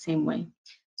exact same way.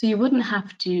 So you wouldn't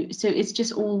have to, so it's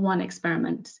just all one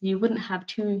experiment. So you wouldn't have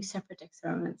two separate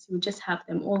experiments. You would just have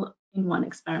them all in one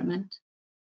experiment.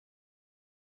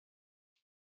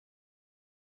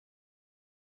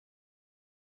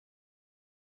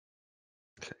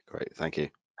 Okay, great, thank you.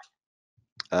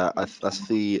 That's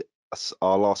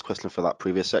our last question for that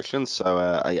previous section.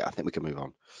 So yeah, I think we can move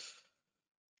on.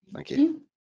 Thank you.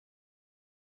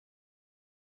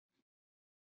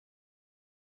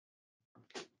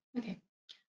 Okay.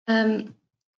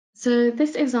 So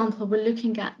this example, we're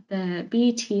looking at the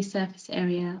BET surface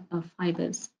area of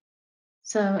fibers.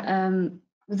 So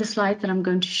with the slide that I'm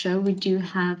going to show, we do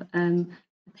have a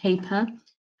paper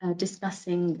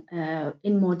discussing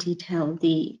in more detail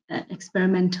the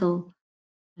experimental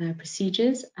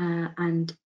procedures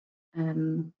and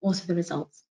also the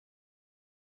results.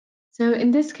 So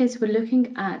in this case, we're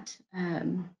looking at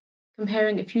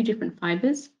comparing a few different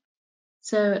fibers.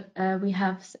 So we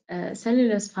have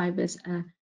cellulose fibers,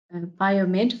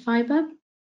 biomedical fiber,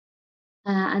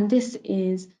 and this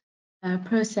is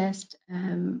processed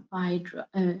by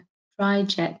dry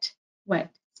jet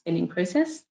wet spinning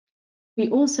process. We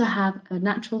also have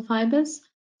natural fibers.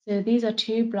 So these are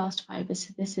two blast fibers.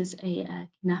 So this is a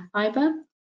knaf fiber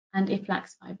and a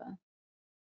flax fiber.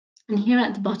 And here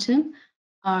at the bottom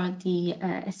are the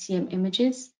SEM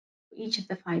images for each of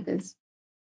the fibers.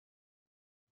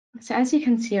 So as you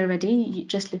can see already,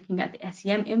 just looking at the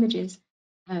SEM images,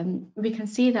 we can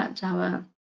see that our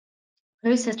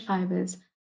processed fibers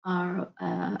are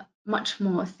much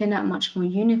more thinner, much more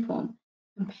uniform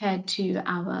compared to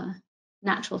our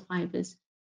natural fibers,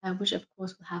 which of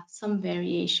course will have some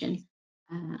variation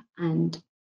and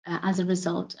as a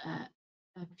result, a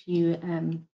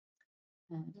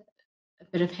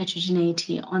bit of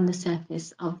heterogeneity on the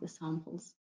surface of the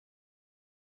samples.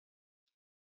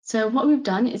 So what we've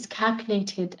done is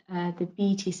calculated the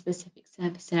BET specific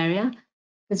surface area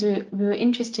because we were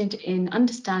interested in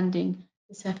understanding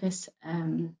the surface,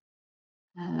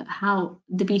 how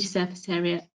the BET surface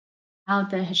area, how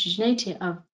the heterogeneity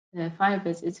of the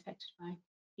fibers is affected by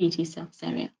BET surface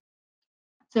area.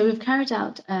 So we've carried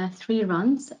out 3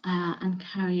 runs and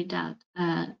carried out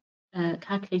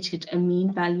calculated a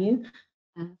mean value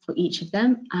for each of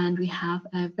them, and we have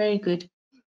a very good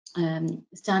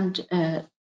standard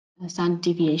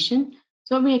deviation.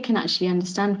 So what we can actually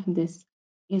understand from this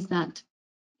is that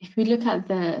if we look at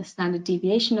the standard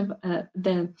deviation of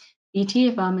the BET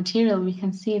of our material, we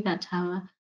can see that our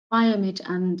biomid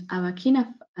and our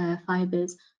knaf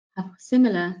fibers have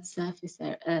similar surface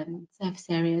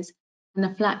areas, and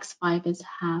the flax fibers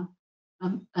have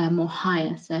a more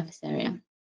higher surface area.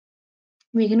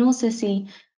 We can also see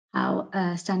how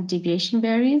standard deviation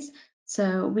varies.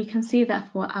 So we can see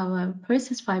that for our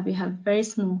processed fiber, we have very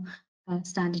small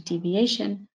standard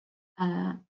deviation,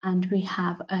 and we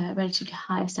have a relatively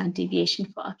high standard deviation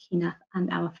for our knaf and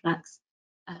our flax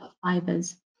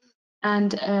fibers.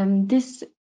 And this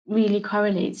really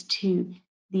correlates to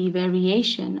the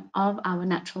variation of our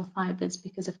natural fibers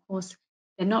because, of course,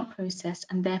 they're not processed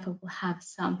and therefore will have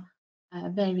some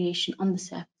variation on the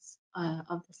surface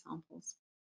of the samples.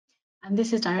 And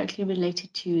this is directly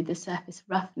related to the surface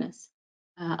roughness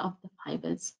of the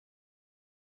fibers.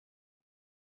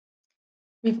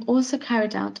 We've also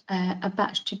carried out a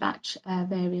batch-to-batch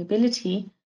variability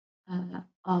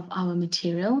of our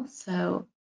material. So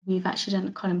we've actually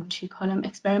done column-to-column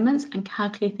experiments and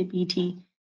calculated the BET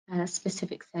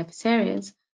specific surface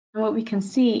areas. And what we can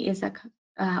see is that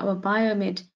our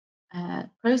biomid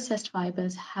processed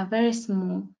fibers have very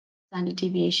small standard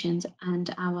deviations,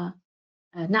 and our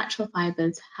natural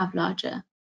fibers have larger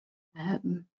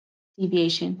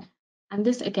deviation. And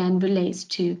this again relates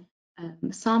to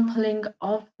sampling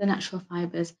of the natural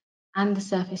fibers and the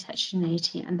surface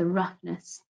heterogeneity and the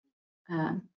roughness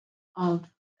of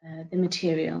the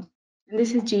material. And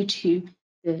this is due to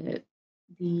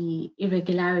the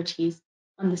irregularities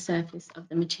on the surface of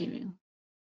the material.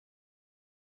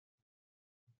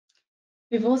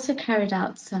 We've also carried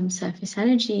out some surface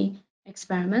energy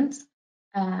experiments,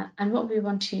 and what we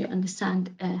want to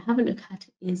understand, have a look at,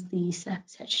 is the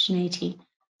surface heterogeneity.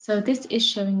 So this is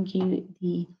showing you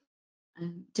the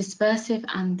dispersive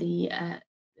and the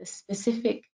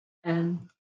specific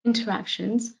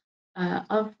interactions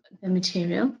of the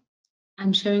material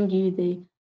and showing you the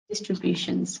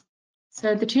distributions.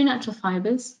 So the 2 natural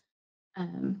fibers,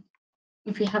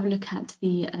 if we have a look at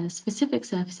the specific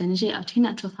surface energy, our 2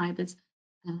 natural fibers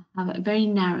have a very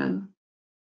narrow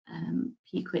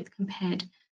peak width compared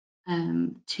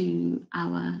to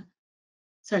our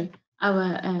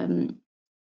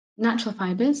natural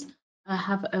fibers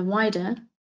have a wider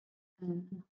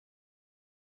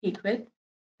peak width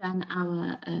than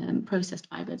our processed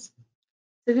fibres.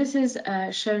 So this is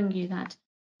showing you that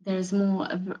there is more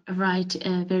a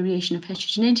variation of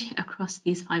heterogeneity across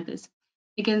these fibres.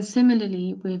 Again,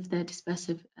 similarly with the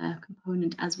dispersive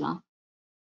component as well.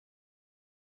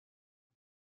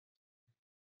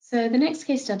 So the next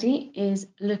case study is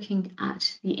looking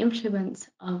at the influence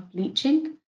of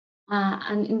bleaching.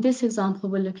 And in this example,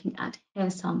 we're looking at hair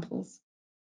samples.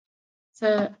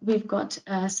 So we've got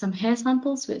some hair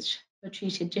samples which were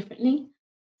treated differently.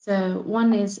 So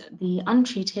one is the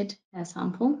untreated hair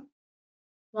sample.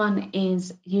 One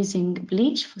is using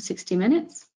bleach for 60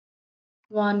 minutes.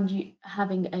 One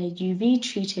having a UV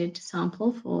treated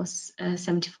sample for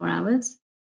 74 hours.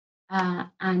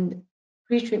 And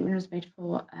pre-treatment was made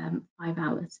for 5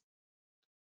 hours.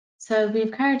 So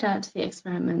we've carried out the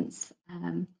experiments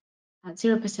at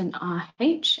 0%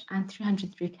 RH and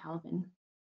 303 Kelvin.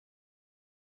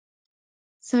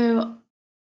 So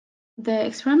the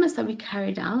experiments that we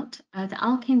carried out, the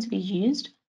alkanes we used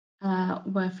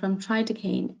were from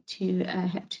tridecane to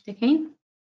heptadecane.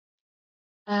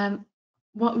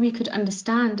 What we could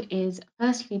understand is,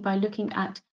 firstly, by looking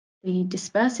at the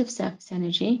dispersive surface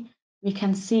energy, we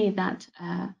can see that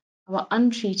our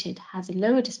untreated has a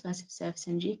lower dispersive surface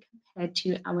energy compared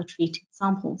to our treated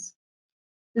samples.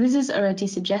 So this is already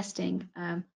suggesting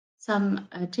some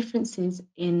differences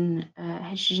in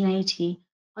heterogeneity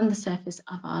on the surface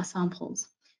of our samples,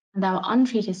 and our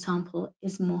untreated sample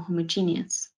is more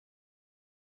homogeneous.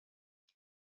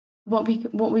 What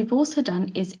we've also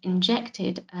done is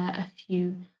injected a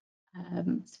few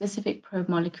specific probe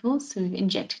molecules. So we've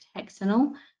injected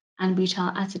hexanol and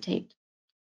butyl acetate.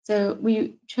 So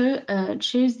we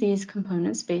chose these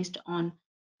components based on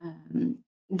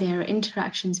their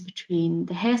interactions between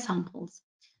the hair samples.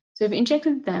 So we've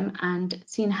injected them and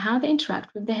seen how they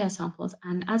interact with the hair samples,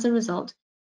 and as a result,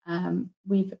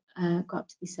 we've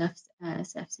got the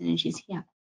surface energies here.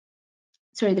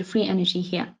 Sorry, the free energy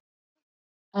here.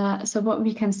 So what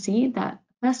we can see that,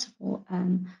 first of all,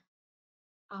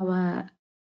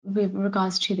 with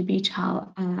regards to the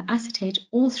butyl acetate,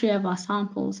 all three of our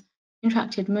samples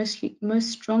interacted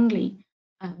most strongly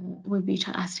with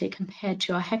butyl acetate compared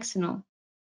to our hexanol.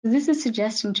 So this is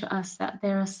suggesting to us that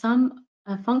there are some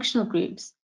functional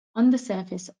groups on the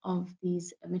surface of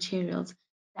these materials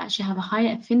that actually have a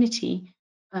higher affinity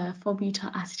for butyl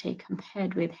acetate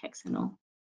compared with hexanol.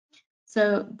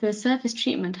 So the surface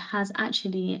treatment has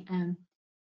actually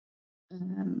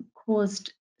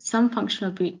caused some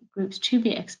functional groups to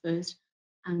be exposed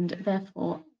and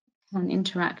therefore can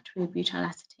interact with butyl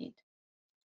acetate.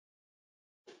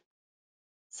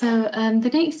 So the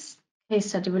next case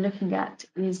study we're looking at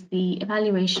is the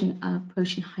evaluation of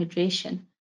protein hydration.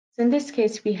 So in this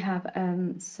case, we have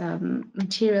some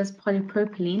materials,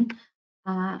 polypropylene,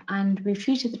 and we've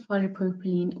treated the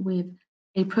polypropylene with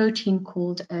a protein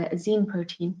called azine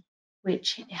protein,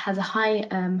 which has a high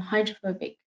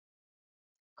hydrophobic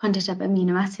content of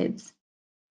amino acids.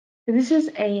 So this is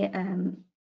a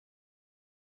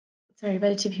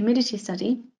relative humidity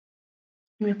study.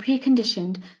 We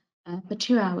preconditioned for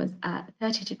 2 hours at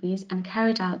 30 degrees and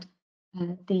carried out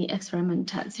the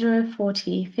experiment at 0,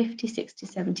 40, 50, 60,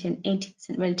 70, and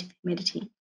 80% relative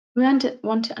humidity. We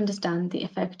want to understand the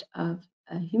effect of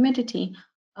humidity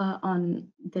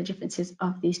on the differences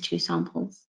of these two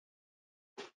samples.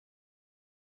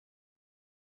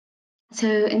 So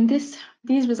in these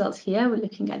results here, we're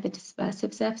looking at the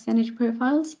dispersive surface energy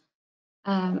profiles,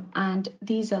 and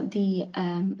these are the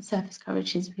surface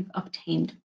coverages we've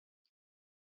obtained.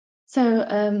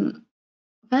 So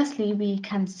firstly, we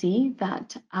can see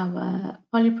that our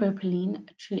polypropylene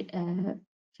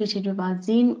treated with our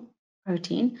azine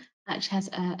protein actually has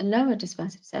a lower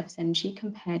dispersive surface energy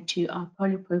compared to our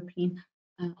polypropylene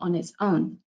on its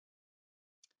own.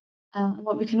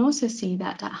 What we can also see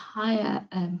that at higher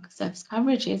surface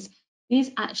coverages,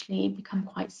 these actually become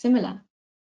quite similar.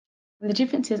 And the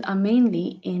differences are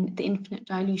mainly in the infinite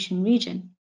dilution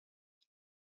region.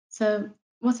 So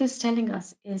what this is telling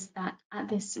us is that at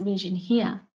this region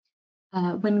here,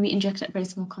 when we inject at very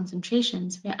small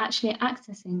concentrations, we're actually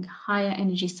accessing higher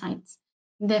energy sites,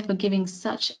 and therefore giving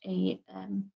such a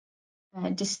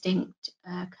distinct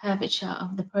curvature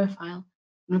of the profile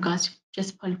in regards to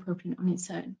just polypropylene on its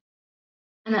own.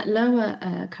 And at lower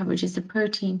coverages, the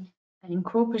protein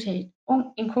incorporated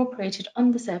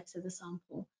on the surface of the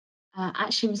sample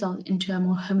actually results into a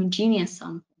more homogeneous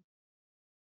sample.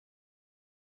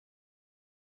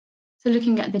 So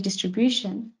looking at the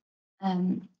distribution,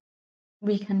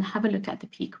 we can have a look at the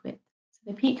peak width.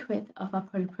 So the peak width of our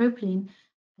polypropylene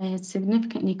is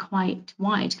significantly quite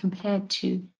wide compared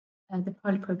to the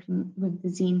polypropylene with the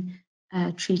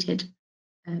azine treated.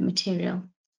 material.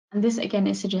 And this again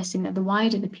is suggesting that the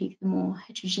wider the peak, the more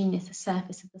heterogeneous the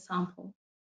surface of the sample.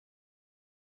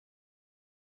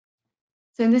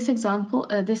 So in this example,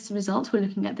 this result, we're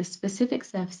looking at the specific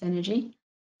surface energy.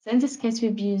 So in this case,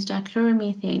 we've used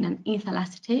chloromethane and ethyl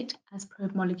acetate as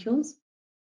probe molecules.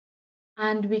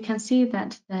 And we can see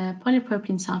that the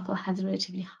polypropylene sample has a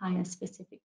relatively higher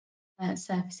specific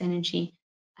surface energy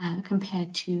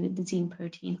compared to the zine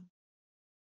protein.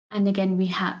 And again, we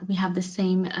have the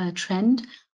same trend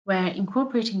where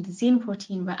incorporating the zine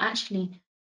protein, we're actually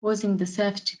causing the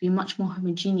surface to be much more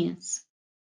homogeneous.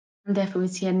 And therefore, we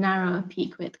see a narrower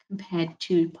peak width compared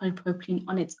to polypropylene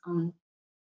on its own.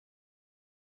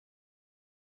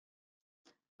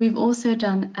 We've also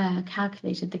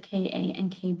calculated the Ka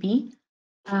and Kb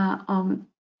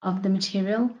of the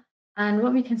material. And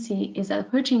what we can see is that the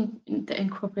protein the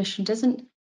incorporation doesn't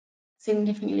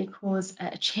significantly cause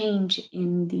a change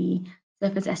in the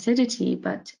surface acidity,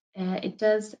 but it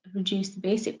does reduce the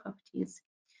basic properties.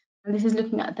 And this is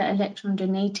looking at the electron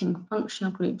donating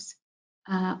functional groups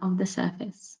of the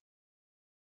surface.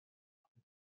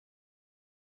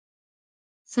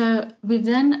 So we've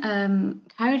then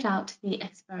carried out the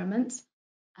experiments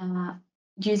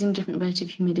using different relative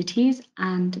humidities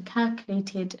and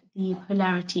calculated the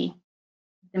polarity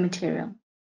of the material.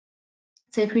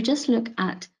 So if we just look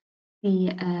at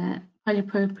the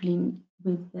polypropylene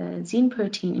with the zine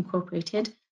protein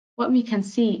incorporated, what we can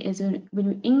see is when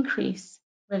we increase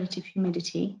relative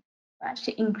humidity, we're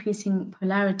actually increasing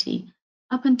polarity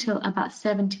up until about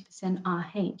 70%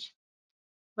 RH,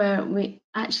 where we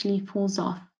actually falls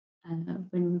off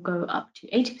when we go up to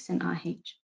 80%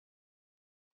 RH.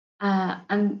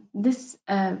 And this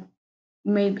can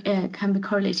be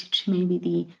correlated to maybe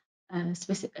the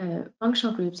specific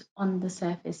functional groups on the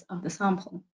surface of the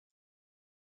sample.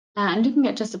 And looking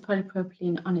at just the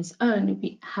polypropylene on its own,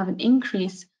 we have an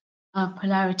increase of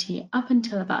polarity up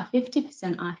until about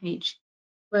 50% RH,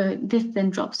 where this then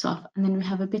drops off, and then we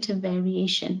have a bit of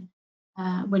variation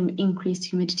when we increase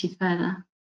humidity further.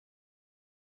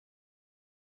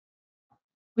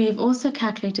 We've also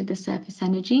calculated the surface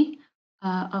energy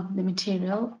of the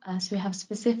material. So we have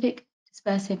specific,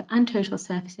 dispersive, and total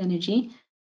surface energy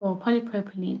for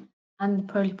polypropylene and the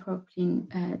polypropylene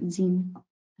zine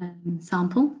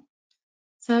sample.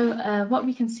 So what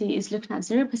we can see is looking at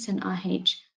 0%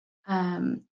 RH,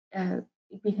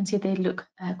 we can see they look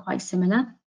quite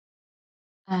similar.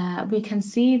 We can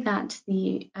see that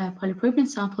the polypropylene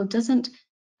sample doesn't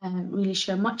really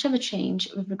show much of a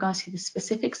change with regards to the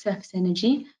specific surface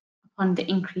energy upon the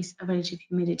increase of relative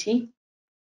humidity.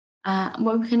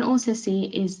 What we can also see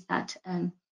is that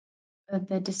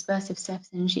the dispersive surface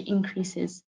energy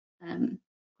increases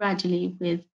gradually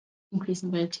with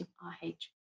increasing relative RH.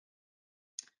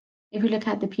 If we look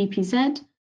at the PPZ,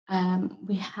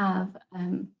 we have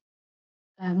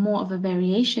more of a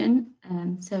variation.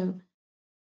 So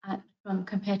from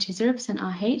compared to 0%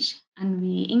 RH, and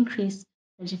we increase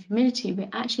relative humidity, we're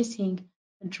actually seeing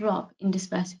a drop in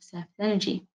dispersive surface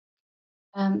energy.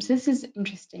 So this is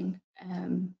interesting,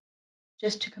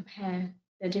 just to compare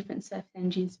the different surface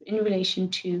energies in relation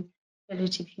to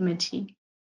relative humidity.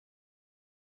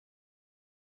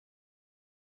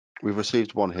 We've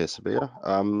received one here,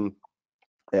 Sabiyah.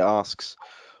 It asks,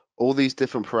 all these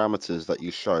different parameters that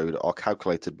you showed are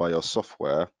calculated by your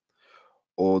software,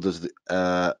 or does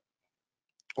the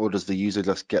user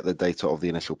just get the data of the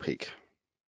initial peak?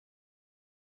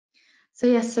 So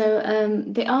yes, so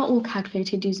they are all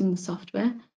calculated using the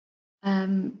software.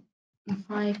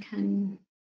 If I can,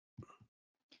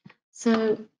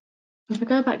 so if we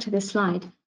go back to this slide,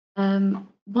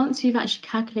 once you've actually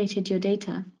calculated your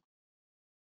data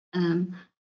and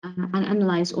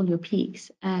analyzed all your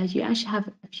peaks, you actually have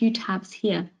a few tabs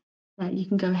here that you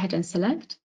can go ahead and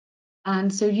select.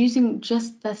 And so using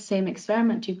just the same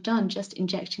experiment you've done, just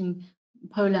injecting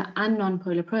polar and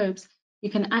non-polar probes, you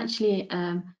can actually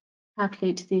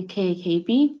calculate the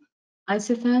KAKB,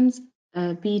 isotherms,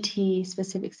 BT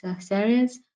specific surface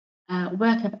areas,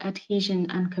 work of adhesion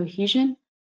and cohesion,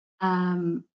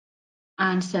 and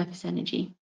surface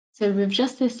energy. So with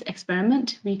just this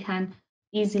experiment, we can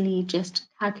easily just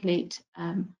calculate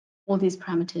all these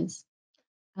parameters.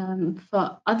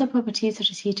 For other properties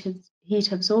such as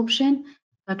heat absorption,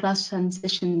 glass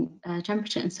transition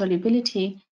temperature and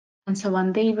solubility, and so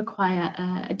on, they require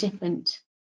a different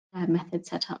method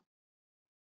setup.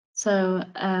 So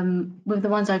with the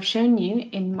ones I've shown you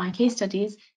in my case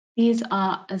studies, these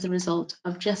are as a result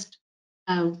of just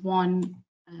one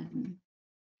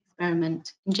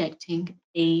experiment injecting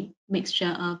a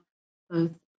mixture of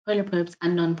both polar probes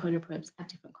and non-polar probes at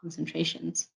different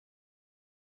concentrations.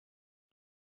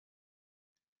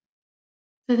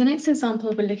 So the next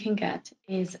example we're looking at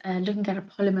is looking at a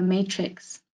polymer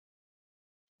matrix.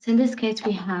 So in this case,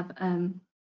 we have a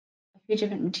few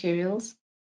different materials.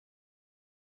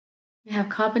 We have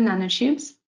carbon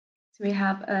nanotubes. So we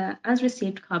have as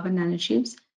received carbon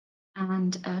nanotubes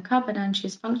and carbon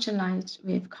nanotubes functionalized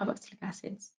with carboxylic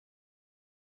acids.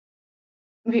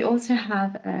 We also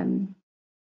have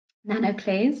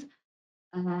nanoclays,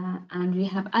 and we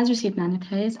have as received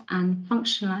nanoclays and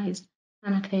functionalized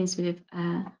nanoclays with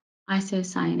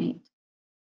isocyanate.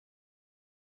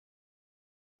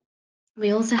 We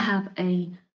also have a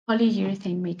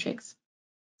polyurethane matrix.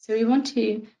 So we want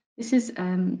to, this is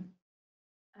a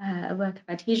work of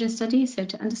adhesion study, so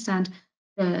to understand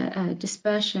the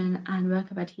dispersion and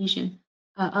work of adhesion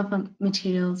of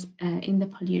materials in the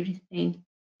polyurethane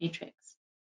matrix.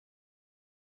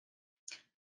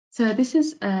 So this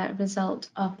is a result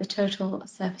of the total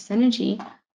surface energy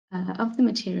of the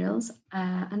materials,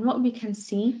 and what we can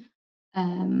see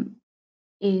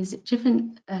is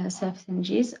different surface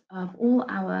energies of all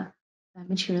our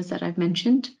materials that I've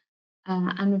mentioned.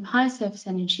 And with higher surface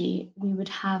energy, we would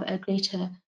have a greater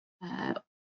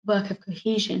work of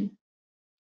cohesion.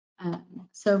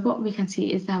 So what we can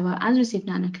see is our as received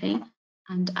nanoclay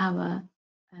and our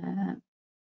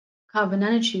carbon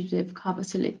nanotubes with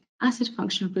carboxylic acid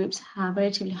functional groups have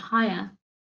relatively higher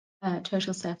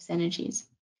total surface energies.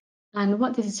 And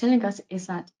what this is telling us is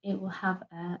that it will have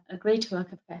a greater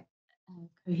work of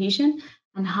cohesion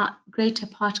and greater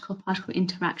particle-particle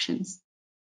interactions.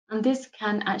 And this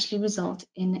can actually result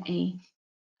in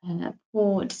a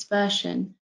poor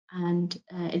dispersion and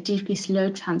a decreased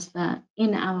load transfer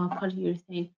in our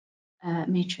polyurethane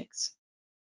matrix.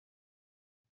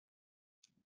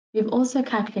 We've also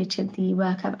calculated the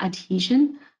work of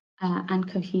adhesion and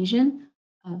cohesion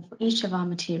for each of our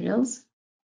materials.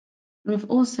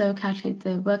 We've also calculated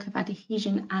the work of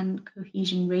adhesion and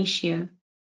cohesion ratio.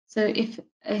 So if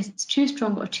it's too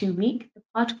strong or too weak, the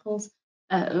particles,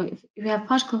 if we have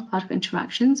particle-particle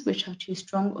interactions which are too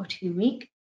strong or too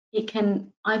weak, it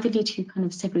can either lead to kind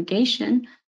of segregation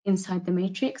inside the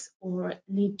matrix or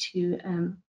lead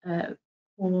to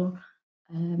poor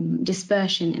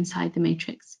dispersion inside the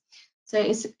matrix. So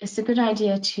it's a good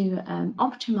idea to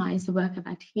optimize the work of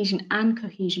adhesion and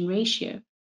cohesion ratio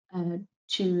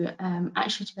to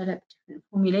actually develop different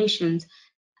formulations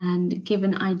and give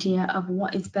an idea of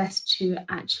what is best to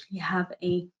actually have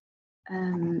a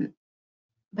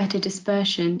better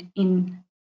dispersion in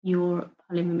your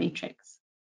polymer matrix.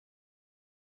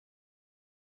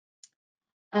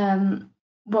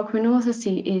 What we can also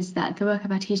see is that the work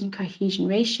of adhesion-cohesion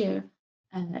ratio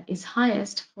is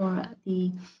highest for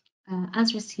the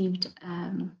as received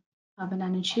carbon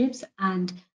nanotubes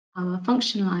and our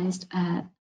functionalized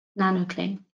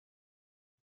nanoclay.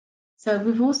 So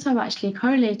we've also actually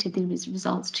correlated these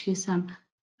results to some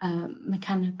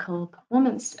mechanical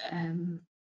performance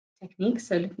techniques,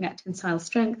 so looking at tensile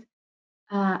strength.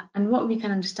 And what we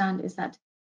can understand is that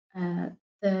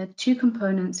the two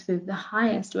components with the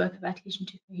highest work of adhesion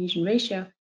to cohesion ratio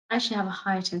actually have a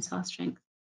higher tensile strength.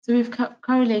 So we've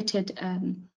correlated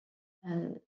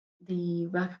the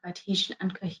work of adhesion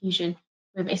and cohesion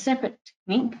with a separate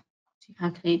technique to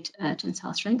calculate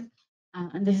tensile strength,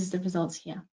 and this is the results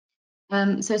here.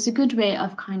 So it's a good way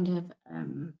of kind of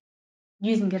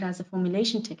using it as a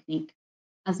formulation technique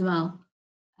as well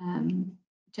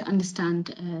to understand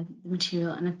the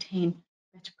material and obtain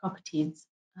better properties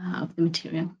of the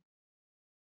material.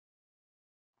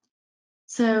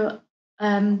 So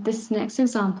this next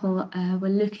example, we're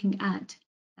looking at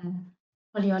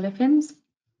polyolefins,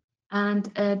 and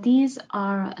these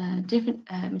are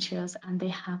different materials and they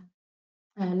have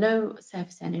low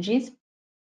surface energies.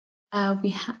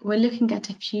 We're looking at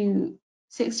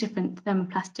 6 different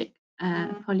thermoplastic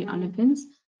polyolefins,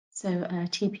 so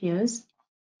TPOs,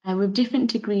 with different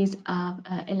degrees of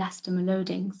elastomer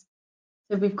loadings.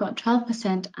 So we've got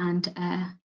 12%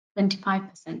 and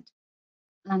 25%,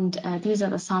 and these are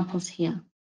the samples here.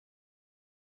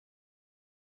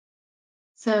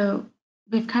 So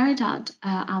we've carried out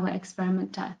our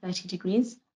experiment at 30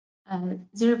 degrees,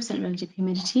 0% relative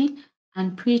humidity,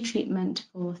 and pre-treatment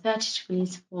for 30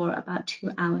 degrees for about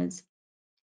 2 hours.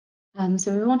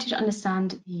 So we wanted to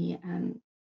understand the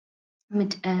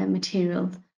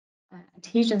material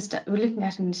adhesion study. We're looking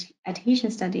at an adhesion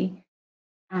study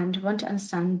and want to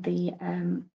understand the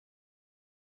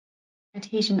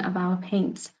adhesion of our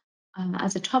paints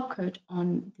as a top coat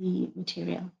on the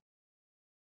material.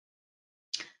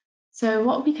 So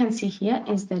what we can see here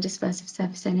is the dispersive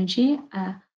surface energy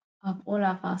of all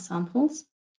of our samples.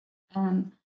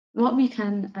 What we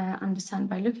can understand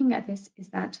by looking at this is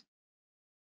that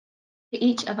for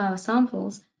each of our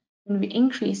samples, when we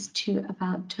increase to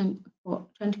about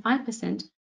 25%,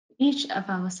 each of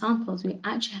our samples, we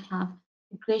actually have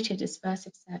a greater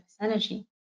dispersive surface energy.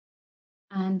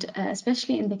 And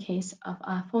especially in the case of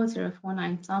our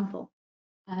 4049 sample,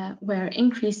 where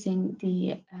increasing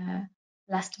the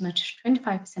elastomer to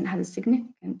 25% has a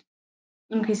significant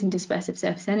increase in dispersive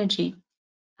surface energy.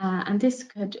 And this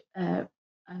could,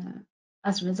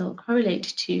 as a result,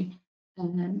 correlate to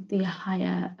the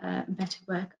higher, better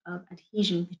work of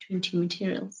adhesion between two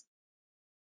materials.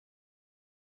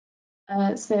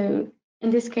 So in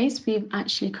this case, we've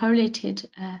actually correlated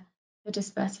the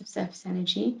dispersive surface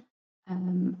energy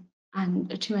and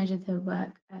to measure the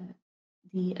work,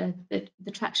 the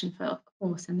traction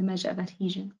force and the measure of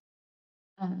adhesion.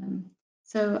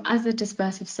 So as the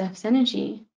dispersive surface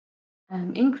energy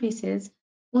increases,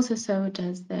 also so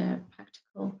does the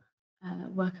practical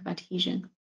work of adhesion.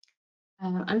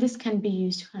 And this can be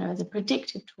used kind of as a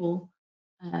predictive tool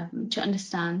to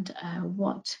understand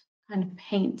what kind of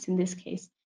paints, in this case,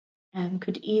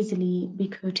 could easily be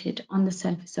coated on the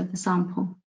surface of the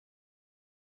sample.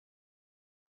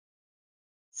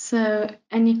 So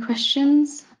any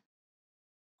questions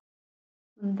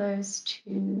on those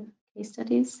two case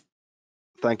studies?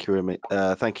 Thank you, Remy.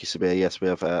 Thank you, Sabiyah. Yes, we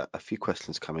have a few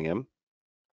questions coming in.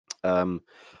 Our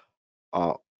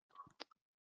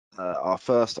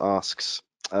first asks,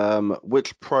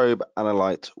 which probe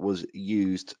analyte was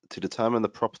used to determine the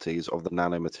properties of the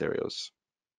nanomaterials?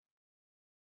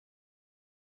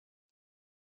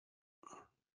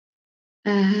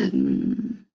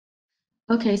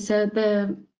 Okay, so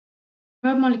the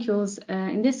probe molecules,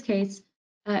 in this case,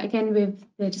 again, with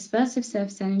the dispersive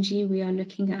surface energy, we are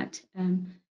looking at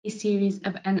a series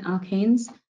of N-alkanes.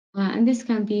 And this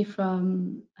can be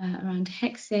from around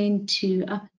hexane to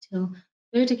up until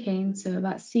dodecane, so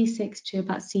about C6 to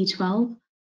about C12.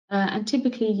 And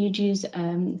typically you'd use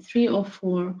 3 or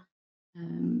 4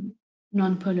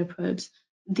 non-polar probes.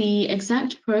 The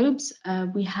exact probes,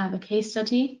 we have a case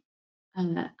study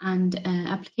and an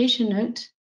application note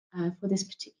for this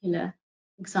particular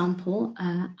example,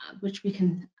 which we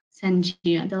can send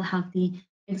you, and they'll have the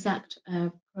exact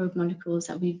probe molecules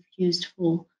that we've used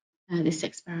for this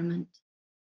experiment.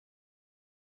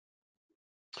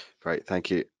 Great, thank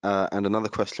you. And another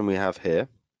question we have here.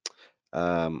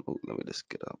 Let me just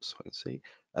get up so I can see.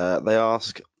 They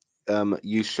ask,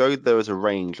 you showed there is a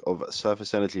range of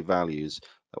surface energy values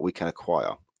that we can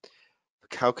acquire. For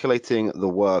calculating the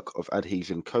work of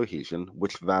adhesion cohesion,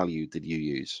 which value did you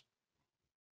use?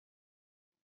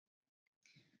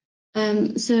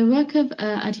 So work of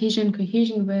adhesion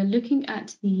cohesion, we're looking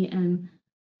at the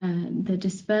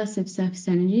dispersive surface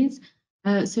energies.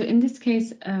 So in this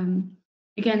case,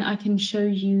 again, I can show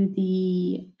you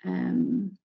the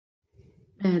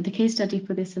case study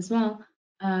for this as well.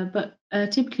 But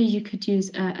typically you could use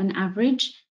an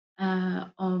average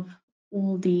of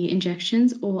all the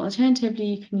injections, or alternatively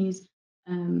you can use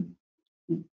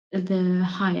the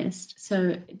highest,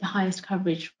 so the highest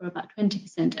coverage for about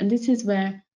 20%. And this is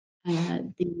where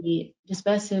the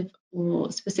dispersive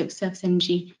or specific surface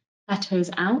energy plateaus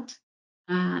out.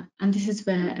 And this is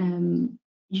where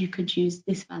you could use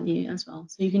this value as well.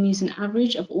 So you can use an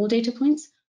average of all data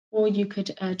points, or you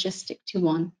could just stick to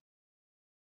one.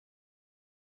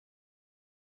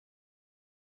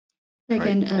 So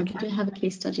again, we do have a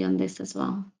case study on this as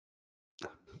well.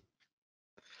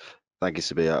 Thank you,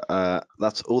 Sabiyah.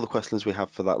 That's all the questions we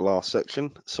have for that last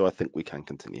section, so I think we can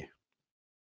continue.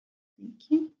 Thank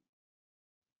you.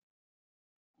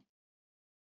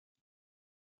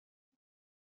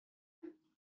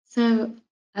 So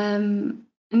in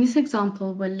this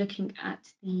example, we're looking at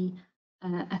the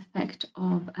effect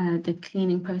of the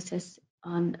cleaning process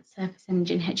on surface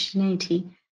energy and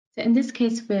heterogeneity. So in this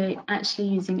case, we're actually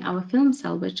using our film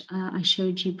cell, which I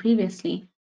showed you previously,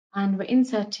 and we're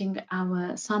inserting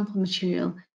our sample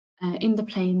material in the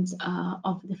planes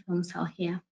of the film cell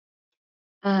here.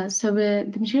 So the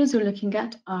materials we're looking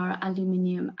at are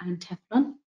aluminium and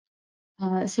Teflon.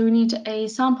 So we need a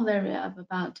sample area of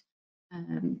about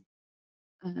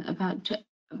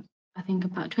I think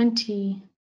about 2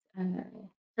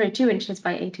 inches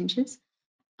by 8 inches.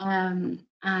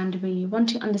 And we want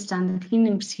to understand the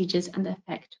cleaning procedures and the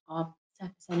effect of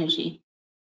surface energy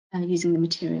using the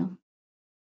material.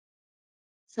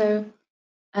 So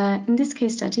in this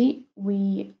case study,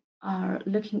 we are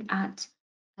looking at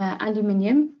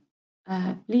aluminium,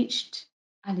 bleached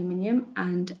aluminium,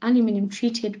 and aluminium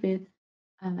treated with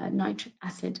nitric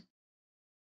acid.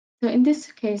 So in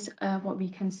this case, what we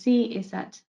can see is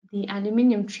that the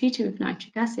aluminium treated with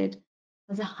nitric acid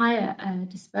has a higher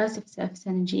dispersive surface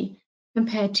energy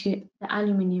compared to the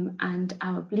aluminium and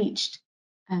our bleached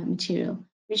material,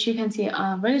 which you can see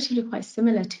are relatively quite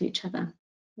similar to each other,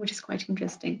 which is quite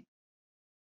interesting.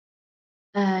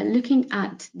 Looking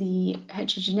at the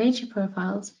heterogeneity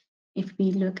profiles, if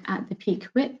we look at the peak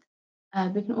width,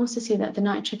 we can also see that the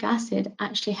nitric acid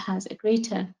actually has a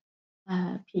greater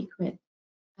peak width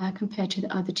compared to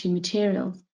the other two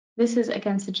materials. This is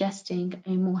again suggesting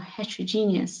a more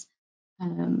heterogeneous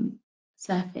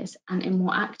surface and a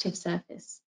more active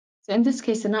surface. So in this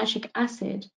case, the nitric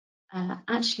acid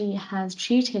actually has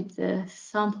treated the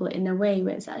sample in a way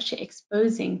where it's actually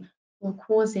exposing or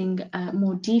causing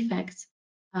more defects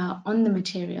on the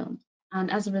material, and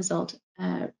as a result,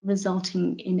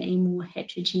 resulting in a more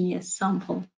heterogeneous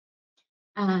sample.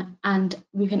 And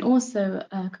we can also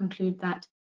conclude that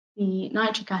the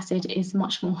nitric acid is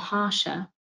much more harsher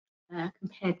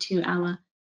compared to our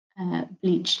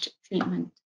bleached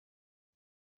treatment.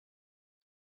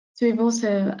 So we've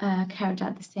also carried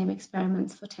out the same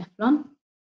experiments for Teflon.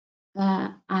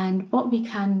 And what we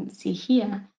can see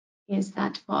here is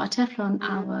that for our Teflon,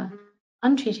 our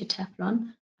untreated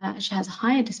Teflon actually has a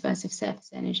higher dispersive surface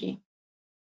energy.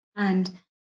 And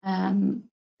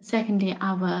secondly,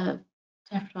 our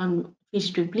Teflon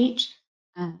treated with bleach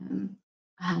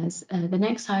has the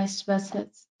next highest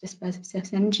dispersive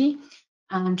surface energy,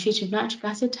 and treated with nitric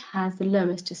acid has the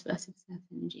lowest dispersive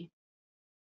surface energy.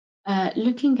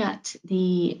 Looking at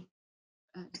the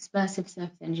dispersive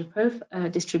surface energy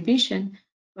distribution,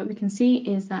 what we can see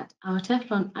is that our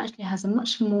Teflon actually has a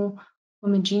much more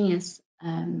homogeneous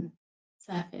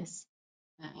surface,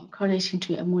 correlating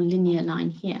to a more linear line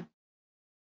here.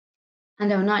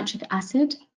 And our nitric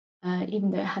acid,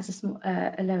 even though it has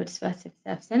a lower dispersive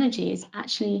surface energy, is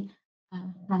actually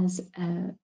has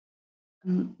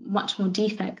much more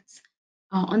defects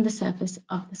on the surface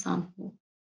of the sample,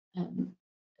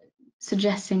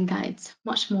 suggesting that it's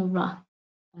much more rough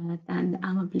than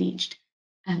our bleached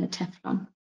Teflon.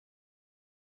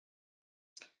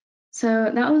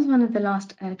 So that was one of the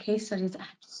last case studies I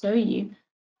had to show you.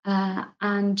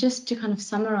 And just to kind of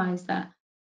summarize that,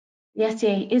 the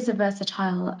SCA is a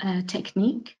versatile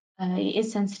technique. It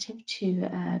is sensitive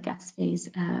to gas phase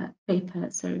vapor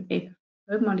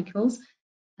probe molecules.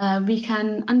 We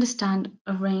can understand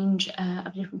a range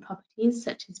of different properties,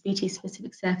 such as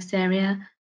BT-specific surface area,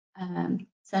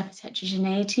 surface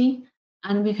heterogeneity,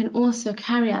 and we can also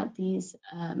carry out these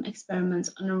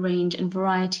experiments on a range and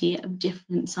variety of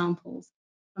different samples,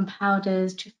 from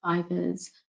powders to fibers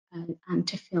and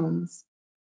to films.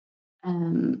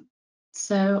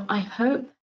 So I hope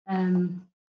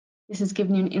this has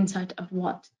given you an insight of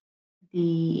what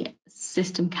the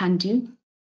system can do.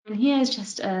 And here is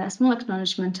just a small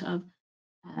acknowledgement of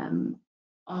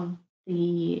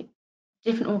the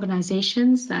different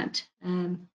organizations that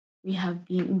we have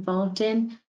been involved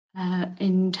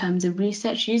in terms of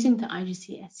research using the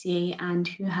iGC SCA, and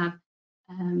who have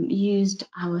used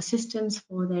our systems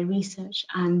for their research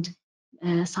and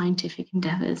scientific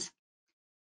endeavors.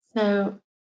 So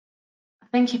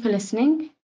thank you for listening.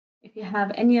 If you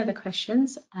have any other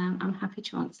questions, I'm happy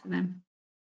to answer them.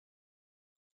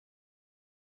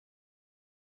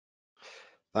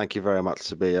 Thank you very much,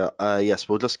 Sabiyah. Yes,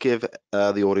 we'll just give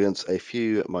the audience a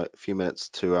few minutes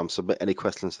to submit any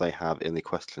questions they have in the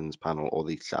questions panel or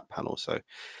the chat panel. So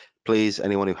please,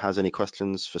 anyone who has any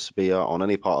questions for Sabiyah on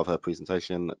any part of her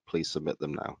presentation, please submit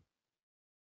them now.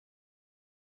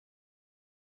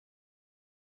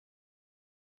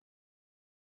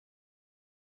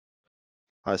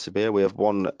 Hi, Sabiyah. We have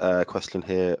one question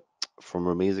here from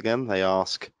Ramiz again. They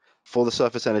ask, for the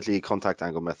surface energy contact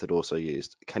angle method also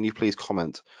used, can you please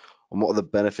comment on what are the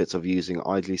benefits of using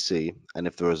iGC and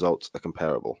if the results are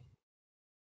comparable?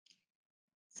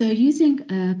 So using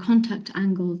a contact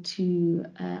angle to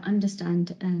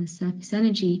understand surface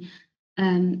energy,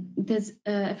 there's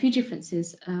a few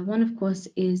differences. One, of course,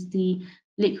 is the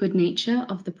liquid nature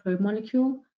of the probe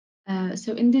molecule.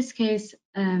 So in this case,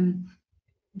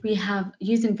 we have,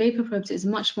 using vapor probes is a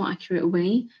much more accurate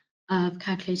way of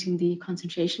calculating the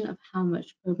concentration of how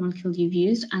much probe molecule you've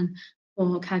used, and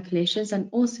for calculations. And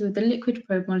also the liquid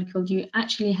probe molecule, you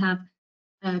actually have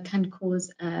can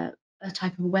cause a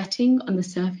type of wetting on the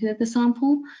surface of the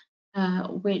sample,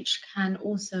 which can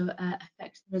also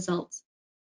affect the results.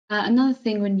 Another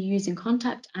thing, when you're using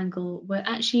contact angle, we're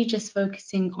actually just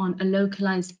focusing on a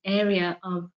localized area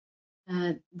of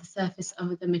the surface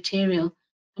of the material,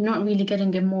 and not really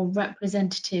getting a more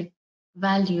representative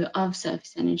value of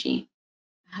surface energy.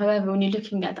 However, when you're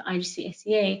looking at the iGC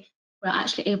SCA, we're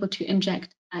actually able to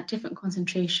inject at different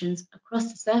concentrations across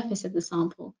the surface of the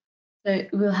sample. So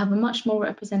we'll have a much more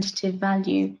representative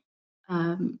value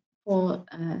for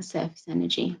surface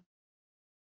energy.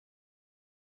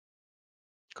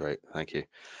 Great, thank you.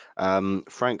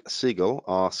 Frank Siegel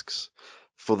asks,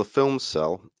 for the film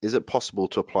cell, is it possible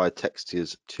to apply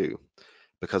textures too,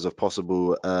 because of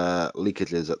possible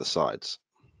leakages at the sides?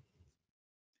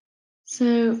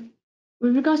 So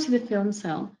with regard to the film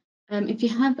cell, if you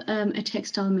have a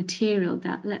textile material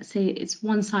that, let's say, it's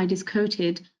one side is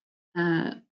coated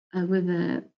with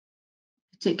a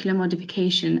particular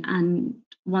modification and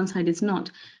one side is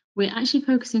not, we're actually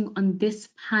focusing on this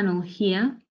panel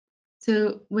here.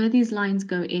 So where these lines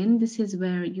go in, this is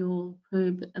where your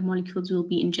probe molecules will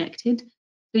be injected.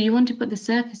 So you want to put the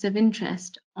surface of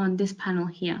interest on this panel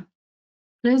here.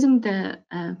 Closing the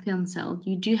film cell,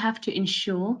 you do have to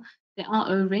ensure there are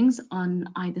O-rings on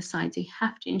either side. So you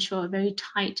have to ensure a very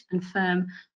tight and firm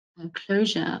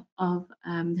closure of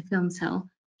the film cell,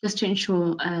 just to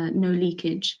ensure no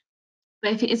leakage.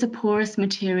 But if it is a porous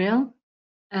material,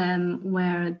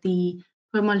 where the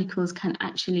probe molecules can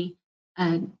actually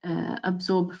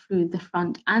absorb through the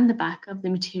front and the back of the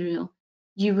material,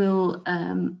 you will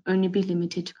only be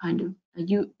limited to kind of,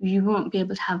 you won't be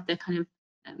able to have the kind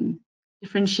of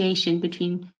differentiation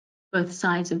between both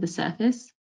sides of the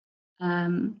surface.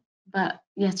 But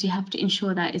yes, you have to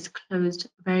ensure that it's closed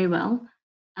very well,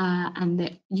 and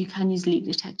that you can use leak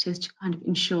detectors to kind of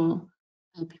ensure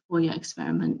before your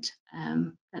experiment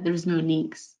that there is no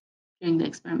leaks during the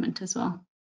experiment as well.